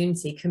your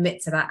community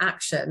commit to that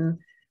action,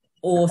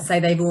 or say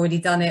they've already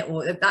done it,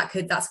 or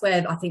that's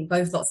where I think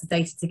both lots of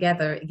data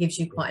together, it gives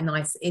you quite a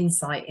nice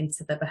insight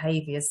into the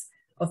behaviours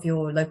of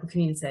your local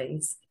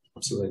communities.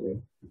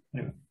 Absolutely.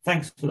 Yeah.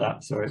 Thanks for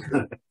that. Sorry.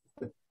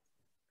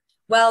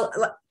 Well,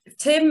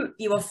 Tim,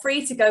 you are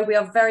free to go. We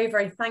are very,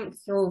 very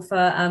thankful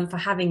for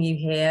having you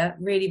here.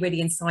 Really,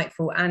 really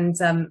insightful, and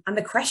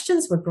the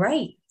questions were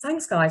great.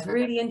 Thanks, guys.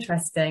 Really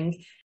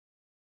interesting.